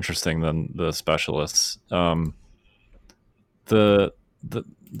are more interesting than the specialists. The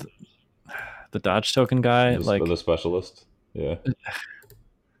dodge token guy, like the specialist. Yeah.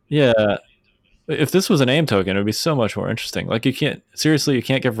 If this was an aim token, it would be so much more interesting. Like you can't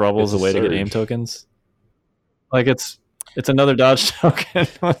give Rebels a way to get aim tokens. Like it's another dodge token.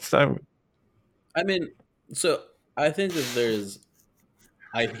 I mean, so I think that there's,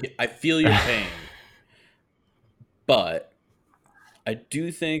 I feel your pain, but I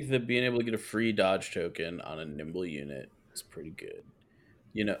do think that being able to get a free dodge token on a nimble unit is pretty good.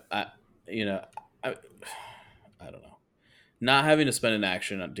 I don't know. Not having to spend an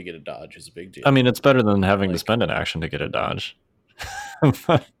action to get a dodge is a big deal. I mean, it's better than having to spend an action to get a dodge.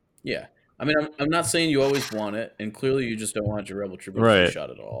 Yeah. I mean, I'm not saying you always want it, and clearly you just don't want your Rebel Trooper to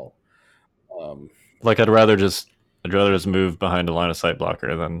shot at all. Like I'd rather just move behind a line of sight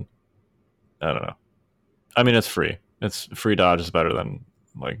blocker than, I don't know. I mean, it's free. It's free dodge is better than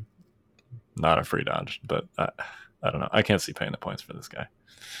like not a free dodge, but I don't know. I can't see paying the points for this guy.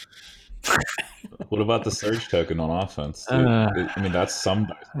 What about the surge token on offense? I mean, that's some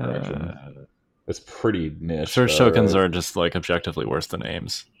it's pretty niche. Surge tokens are just like objectively worse than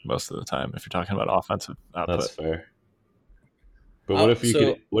aims most of the time if you're talking about offensive output. That's fair. But what if you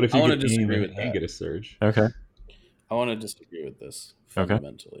get aim and get a surge? Okay. I want to disagree with this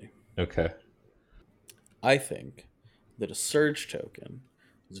fundamentally. Okay. I think that a surge token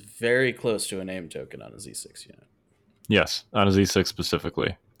is very close to an aim token on a Z6 unit. Yes, on a Z6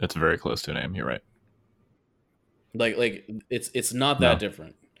 specifically, it's very close to an aim. You're right. Like it's not that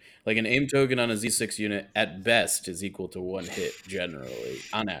different. Like an aim token on a Z6 unit at best is equal to 1 hit generally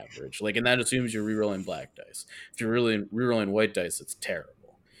on average. Like, and that assumes you're rerolling black dice. If you're really rerolling white dice, it's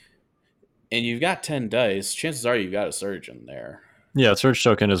terrible. And you've got 10 dice, chances are you've got a surge in there. Yeah, surge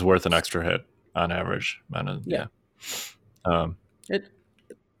token is worth an extra hit on average.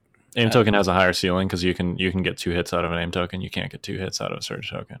 Aim token has a higher ceiling because you can get 2 hits out of an aim token. You can't get 2 hits out of a surge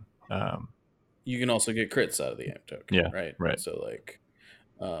token. You can also get crits out of the aim token. Yeah, right. So like,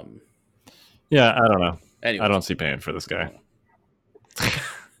 yeah, I don't know. anyways. I don't see pain for this guy.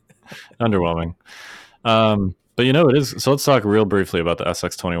 Underwhelming. But it is. So let's talk real briefly about the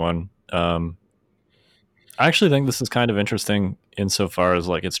SX21. I actually think this is kind of interesting insofar as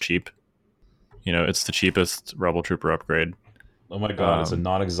like it's cheap. It's the cheapest Rebel Trooper upgrade. Oh my god, it's a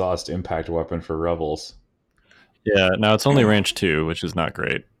non-exhaust impact weapon for Rebels. Yeah, now it's only range 2, which is not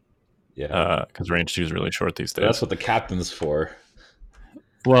great. Yeah, because range 2 is really short these days. That's what the captain's for.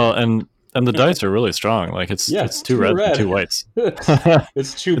 Well, and the dice are really strong. Like it's 2 reds and 2 whites.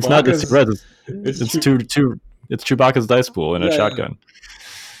 It's Chewbacca's. It's not just 2 reds. It's Chewbacca's dice pool in a shotgun.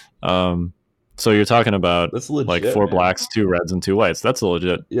 So you're talking about that's legit, like 4 blacks, 2 reds, and 2 whites. That's a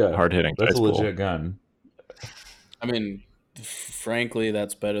legit hard hitting. That's dice a legit pool. gun. I mean, frankly,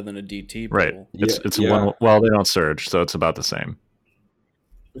 that's better than a DT pool. Right. It's one. Well, they don't surge, so it's about the same.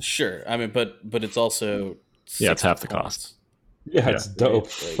 Sure. I mean, but it's also it's half the cost. Yeah, it's dope.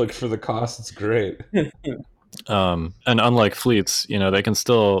 Like for the cost, it's great. And unlike fleets, they can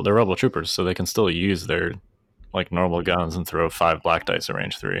still, they're Rebel Troopers, so they can still use their like normal guns and throw 5 black dice at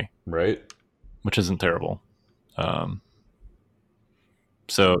range 3. Right. Which isn't terrible.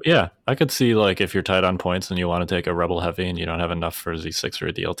 So yeah, I could see like if you're tight on points and you want to take a Rebel Heavy and you don't have enough for a Z6 or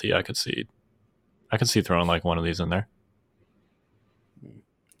a DLT, I could see throwing like one of these in there.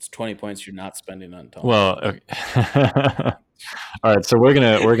 It's 20 points you're not spending on top. Well, okay. All right, so we're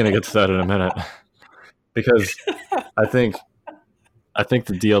gonna get to that in a minute because I think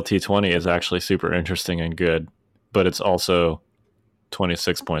the DLT 20 is actually super interesting and good, but it's also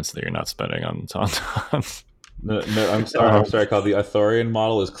 26 points that you're not spending on Tauntauns. No, I'm sorry, Kyle. The Ithorian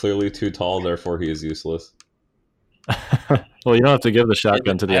model is clearly too tall, therefore he is useless. Well, you don't have to give the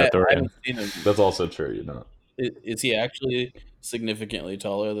shotgun to the Ithorian. That's also true, Is he actually significantly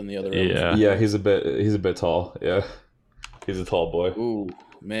taller than the other? Yeah, he's a bit tall. Yeah, he's a tall boy. Ooh,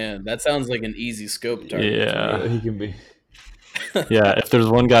 man, that sounds like an easy scope target. Yeah, he can be. Yeah, if there's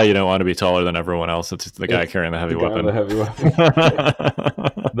one guy you don't want to be taller than everyone else, it's the guy carrying the heavy weapon.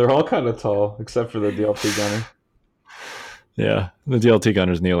 They're all kind of tall, except for the DLT gunner. Yeah, the DLT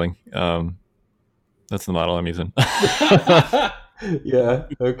gunner's kneeling. That's the model I'm using. Yeah,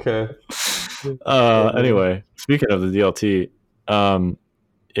 okay. Anyway, speaking of the DLT,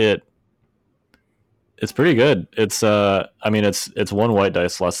 it's pretty good. It's it's 1 white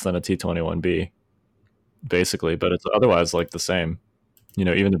dice less than a T21B, basically, but it's otherwise like the same.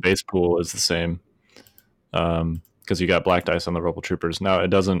 Even the base pool is the same, because you got black dice on the Rebel Troopers. Now it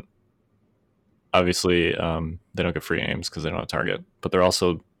doesn't. Obviously, they don't get free aims because they don't have target, but they're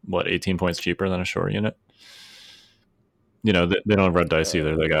also 18 points cheaper than a shore unit. They don't have red dice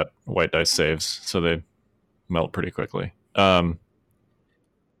either. They got white dice saves, so they melt pretty quickly. Man,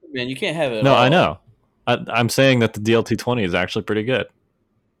 you can't have it. No, I know. I'm saying that the DLT 20 is actually pretty good.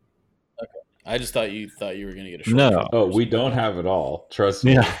 Okay, I just thought you were going to get a short. No. Oh, we don't have it all. Trust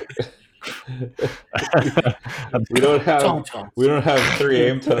me. Yeah. we don't have 3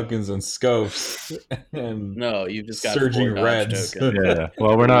 aim tokens and scopes and no, you've just got surging reds. Yeah.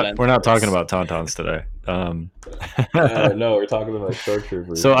 Well, we're not talking about Tauntauns today. No, we're talking about short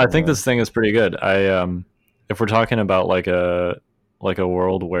troopers. So I think this thing is pretty good. If we're talking about like a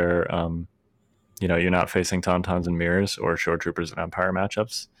world where you're not facing Tauntauns and mirrors or short troopers and Empire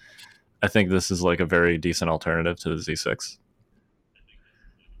matchups, I think this is like a very decent alternative to the Z6.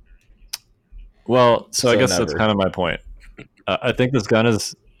 Well, so I guess that's kind of my point. I think this gun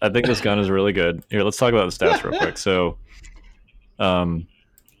is really good. Here, let's talk about the stats real quick. So, a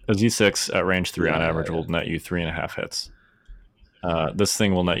Z6 at range 3 on average will net you 3.5 hits. This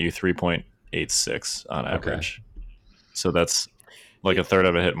thing will net you 3.86 on average. Okay. So that's like a third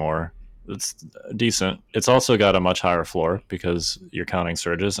of a hit more. It's decent. It's also got a much higher floor because you're counting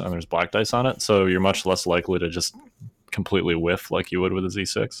surges and there's black dice on it. So you're much less likely to just completely whiff like you would with a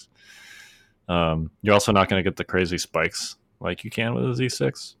Z6. You're also not going to get the crazy spikes like you can with a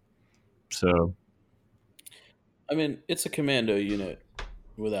Z6. So, I mean, it's a commando unit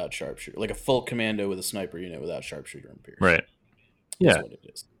without sharpshooter, like a full commando with a sniper unit without sharpshooter and pierce. Right. Yeah. That's what it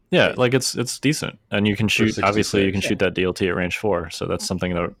is. Yeah, like it's decent, and you can shoot. Obviously, you can shoot that DLT at range 4. So that's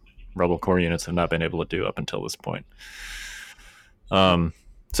something that Rebel core units have not been able to do up until this point. So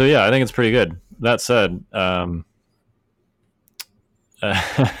yeah, I think it's pretty good. That said, I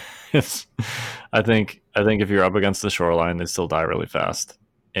think if you're up against the shoreline, they still die really fast,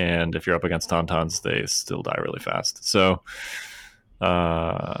 and if you're up against Tauntauns, they still die really fast. So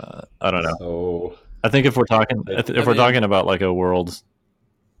I don't know. So I think if we're talking about like a world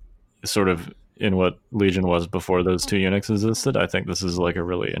sort of in what Legion was before those two units existed, I think this is like a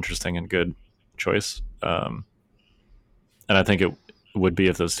really interesting and good choice. And I think it would be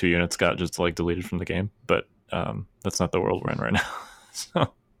if those two units got just like deleted from the game, but that's not the world we're in right now.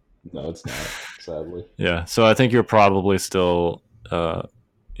 So No, it's not, sadly. yeah, so I think you're probably still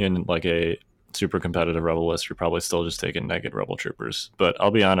in like a super competitive rebel list. You're probably still just taking naked rebel troopers. But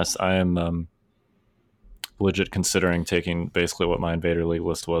I'll be honest, I am legit considering taking basically what my Invader League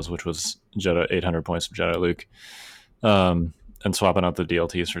list was, which was Jedi 800 points from Jedi Luke, and swapping out the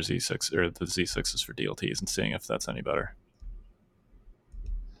DLTs for Z6 or the Z6s for DLTs and seeing if that's any better.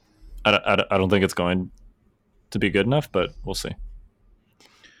 I don't think it's going to be good enough, but we'll see.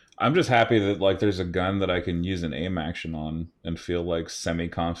 I'm just happy that like there's a gun that I can use an aim action on and feel like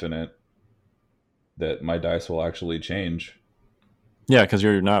semi-confident that my dice will actually change. Yeah, because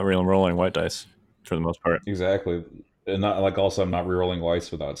you're not rolling white dice for the most part. Exactly. And not like also I'm not rerolling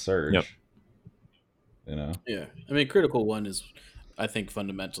whites without surge. Yep. You know? Yeah. I mean, critical one is, I think,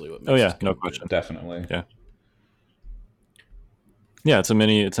 fundamentally what makes Oh yeah, this no good. question. Definitely. Yeah. Yeah, it's a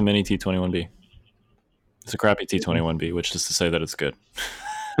mini T21B. It's a crappy T21B, which is to say that it's good.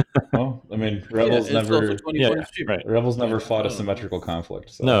 Well, I mean, Rebels Yeah, it's never also 20 Yeah, points cheaper. right. Rebels never Yeah, fought I a don't know. symmetrical conflict.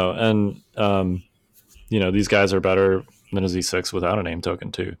 So. No, and you know, these guys are better than a Z6 without a name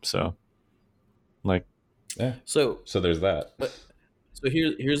token too. So like Yeah. So there's that. So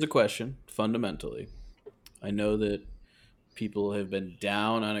here's the question. Fundamentally, I know that people have been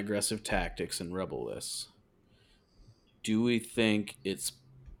down on aggressive tactics in Rebel lists. Do we think it's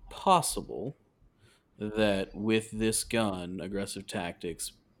possible that with this gun, aggressive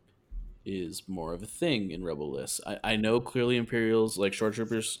tactics is more of a thing in Rebel lists? I know clearly Imperials, like short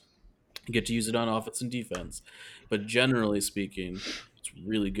troopers, get to use it on offense and defense, but generally speaking, it's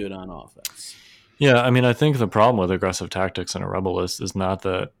really good on offense. yeah, I mean, I think the problem with aggressive tactics in a rebel list is not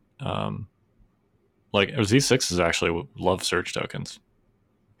that like Z6s actually love surge tokens.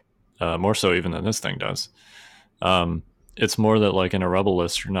 More so even than this thing does. It's more that like in a rebel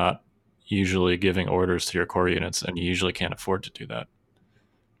list, you're not usually giving orders to your core units, and you usually can't afford to do that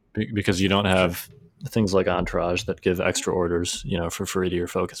because you don't have things like Entourage that give extra orders, you know, for free to your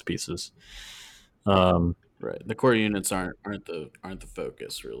focus pieces. Right, the core units aren't the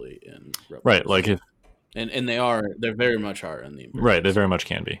focus really in Rebel Right, lists. like if and they're very much are in the Imperial right, they lists. very much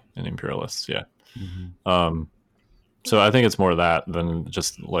can be in Imperialists, yeah. Mm-hmm. So I think it's more that than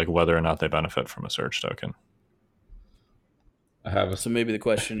just like whether or not they benefit from a surge token. I have a So maybe the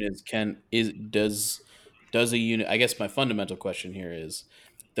question is, does a unit? I guess my fundamental question here is,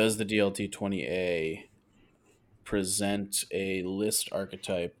 does the DLT 20A present a list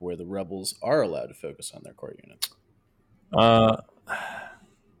archetype where the rebels are allowed to focus on their core units? I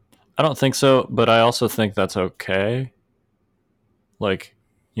don't think so, but I also think that's okay. Like,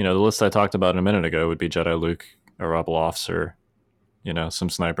 you know, the list I talked about a minute ago would be Jedi Luke, a rebel officer, you know, some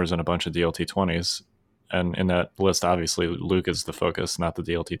snipers and a bunch of DLT 20s. And in that list, obviously, Luke is the focus, not the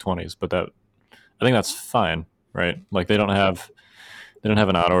DLT 20s. But that, I think that's fine, right? Like they don't have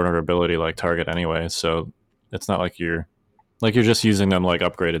an out order ability like target anyway, so it's not like you're just using them like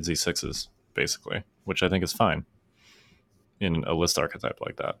upgraded Z6s basically, which I think is fine in a list archetype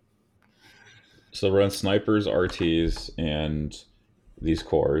like that. So run snipers, RTs, and these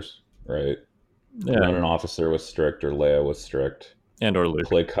cores, right? Yeah, Run an officer with strict or Leia with strict. and or Luke.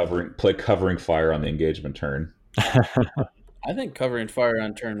 Play covering fire on the engagement turn. I think covering fire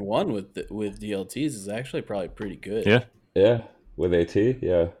on turn one with DLTs is actually probably pretty good. Yeah. Yeah, with AT,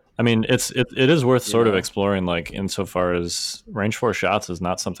 yeah. I mean, it is worth sort of know? exploring, like insofar as range 4 shots is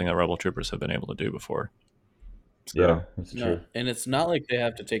not something that Rebel troopers have been able to do before. So, Yeah, that's No, true. and it's not like they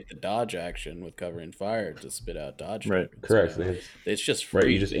have to take the dodge action with covering fire to spit out dodge. Right. tokens, Correct. you know? It's just free.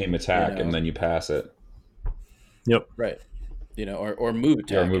 Right, you just aim attack you know? and then you pass it. Yep. Right. You know, or move attack.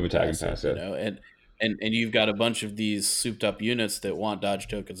 Yeah, or move attack and it, pass you it. know, and you've got a bunch of these souped up units that want dodge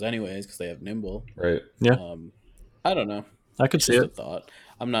tokens anyways because they have nimble. Right. Yeah. I don't know. I could It's see just it. a thought.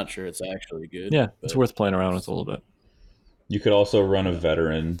 I'm not sure it's actually good. Yeah, it's but worth playing around with a little bit. You could also run a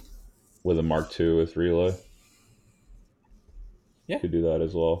veteran with a Mark II with relay. Yeah. You could do that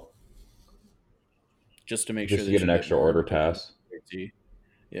as well. just to make Just sure to that get an you extra more order tokens. pass.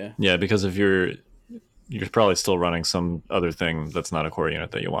 Yeah. Yeah, because if you're probably still running some other thing that's not a core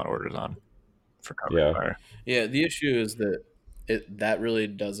unit that you want orders on for covering Yeah. fire. Yeah, the issue is that that really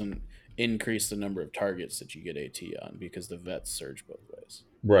doesn't increase the number of targets that you get AT on because the vets surge both ways.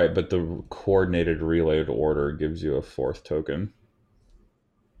 Right, but the coordinated relayed order gives you a 4th token.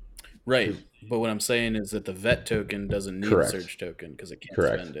 Right, but what I'm saying is that the vet token doesn't need Correct. a surge token because it can't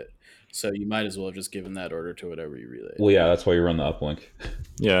Correct. spend it. So you might as well have just given that order to whatever you relayed. Well, yeah, that's why you run the uplink.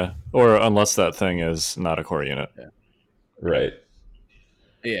 Yeah, or unless that thing is not a core unit. Yeah. Right.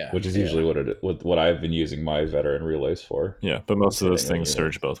 Yeah. Which is usually what I've been using my veteran relays for. Yeah, but most of those Hitting a things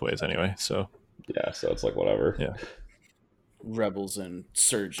unit. surge both ways anyway, so Yeah, so it's like whatever. yeah. Rebels and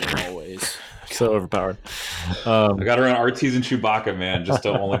surging always. So overpowered. I gotta run RTs and Chewbacca, man, just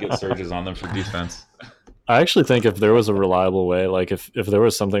to only get surges on them for defense. I actually think if there was a reliable way, like if there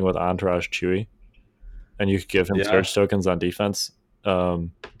was something with Entourage Chewie, and you could give him surge tokens on defense, he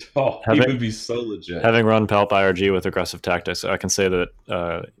would be so legit. Having run Palp IRG with aggressive tactics, I can say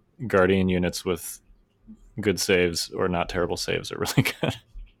that Guardian units with good saves or not terrible saves are really good.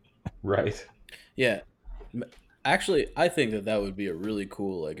 Right. Yeah. Actually, I think that would be a really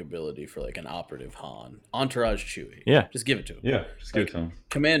cool ability for an operative Han. Entourage Chewie. Yeah. Just give it to him. Yeah, just give it to him.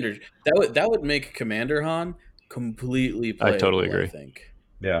 Commander, that would make Commander Han completely playable, I totally agree. I think.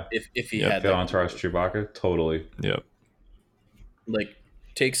 Yeah. If he had that Entourage Chewbacca, totally. Yep.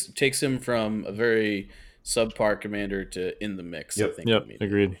 Takes him from a very subpar commander to in the mix. Yep. I think. Yep.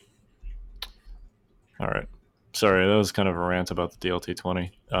 Agreed. All right. Sorry, that was kind of a rant about the DLT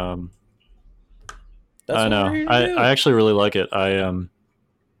 20. I know. I actually really like it. I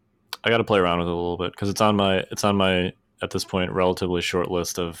got to play around with it a little bit because it's on my at this point relatively short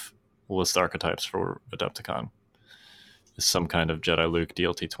list of archetypes for Adepticon. Is some kind of Jedi Luke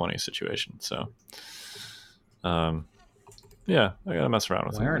DLT 20 situation. So, yeah, I got to mess around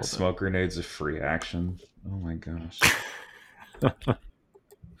with it. Why aren't smoke grenades a free action? Oh my gosh.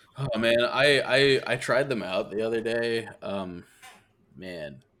 Oh man, I tried them out the other day.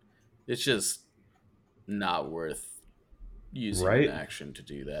 Man, it's just not worth using an action to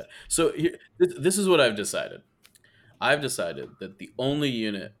do that. So this is what I've decided. I've decided that the only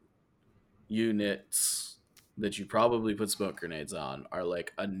units that you probably put smoke grenades on are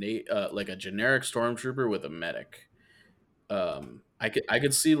like a generic stormtrooper with a medic. I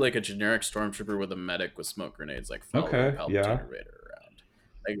could see like a generic stormtrooper with a medic with smoke grenades following Palpatine Vader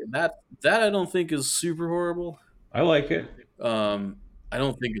around. That I don't think is super horrible. I like it. I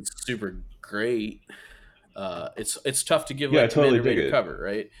don't think it's super great. It's tough to give totally Vader cover,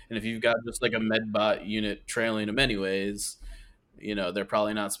 right? And if you've got just a medbot unit trailing them anyways, they're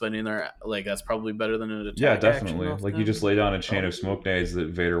probably not spending their that's probably better than an attack. Yeah, definitely. Action you just lay down a chain of smoke grenades that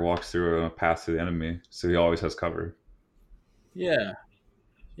Vader walks through a path to the enemy, so he always has cover. Yeah.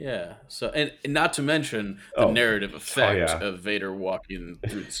 Yeah. So and not to mention the narrative effect of Vader walking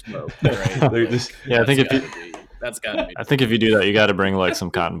through the smoke, right? They're just I think that's gotta be. I think if you do that, you got to bring some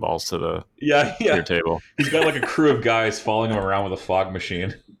cotton balls to the your table. He's got a crew of guys following him around with a fog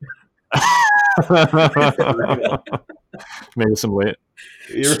machine. Maybe some late.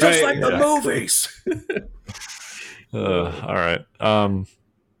 It's just like the movies. All right.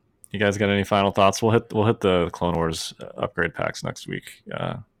 You guys got any final thoughts? We'll hit the Clone Wars upgrade packs next week.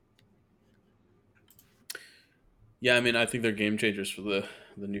 Yeah, I mean, I think they're game changers for the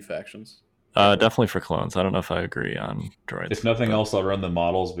new factions. Definitely for clones. I don't know if I agree on droids. If nothing else, I'll run the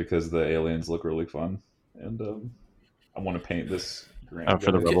models because the aliens look really fun, and I want to paint this. For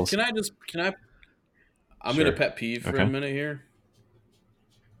the rebels. Can I? I'm gonna pet peeve for a minute here.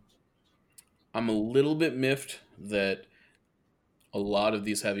 I'm a little bit miffed that a lot of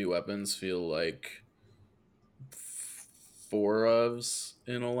these heavy weapons feel like 4-ofs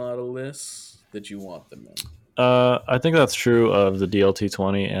in a lot of lists that you want them in. I think that's true of the DLT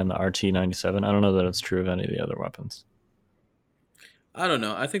 20 and the RT-97. I don't know that it's true of any of the other weapons. I don't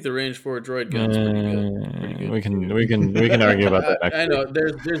know. I think the range 4 droid gun's pretty good. We can argue about that. I know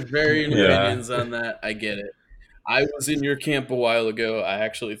there's varying opinions on that. I get it. I was in your camp a while ago. I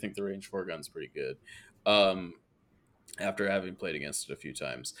actually think the range 4 gun's pretty good. After having played against it a few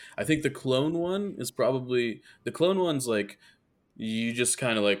times, I think the clone one is probably the clone one's you just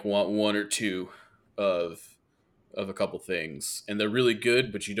kind of want one or two of a couple things, and they're really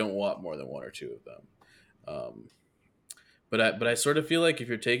good, but you don't want more than one or two of them. But I sort of feel like if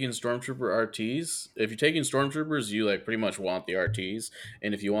you're taking Stormtrooper RTs, if you're taking Stormtroopers, you pretty much want the RTs,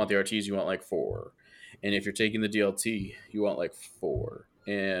 and if you want the RTs, you want 4, and if you're taking the DLT, you want 4,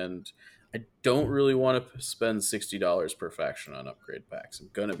 and I don't really want to spend $60 per faction on upgrade packs. I'm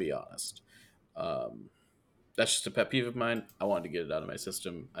gonna be honest. That's just a pet peeve of mine. I wanted to get it out of my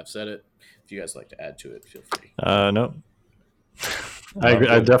system. I've said it. If you guys like to add to it, feel free. No.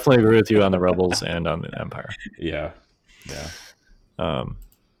 I definitely agree with you on the Rebels and on the Empire. Yeah. All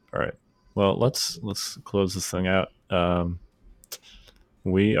right. Well, let's close this thing out.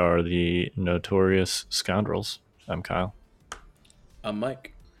 We are the Notorious Scoundrels. I'm Kyle. I'm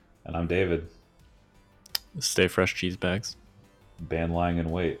Mike. And I'm David. Stay fresh, cheese bags. Ban lying in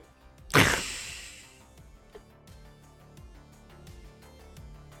wait.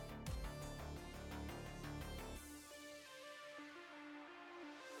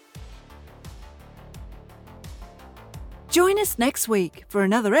 Join us next week for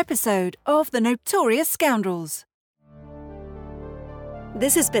another episode of the Notorious Scoundrels.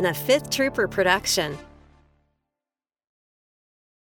 This has been a Fifth Trooper production.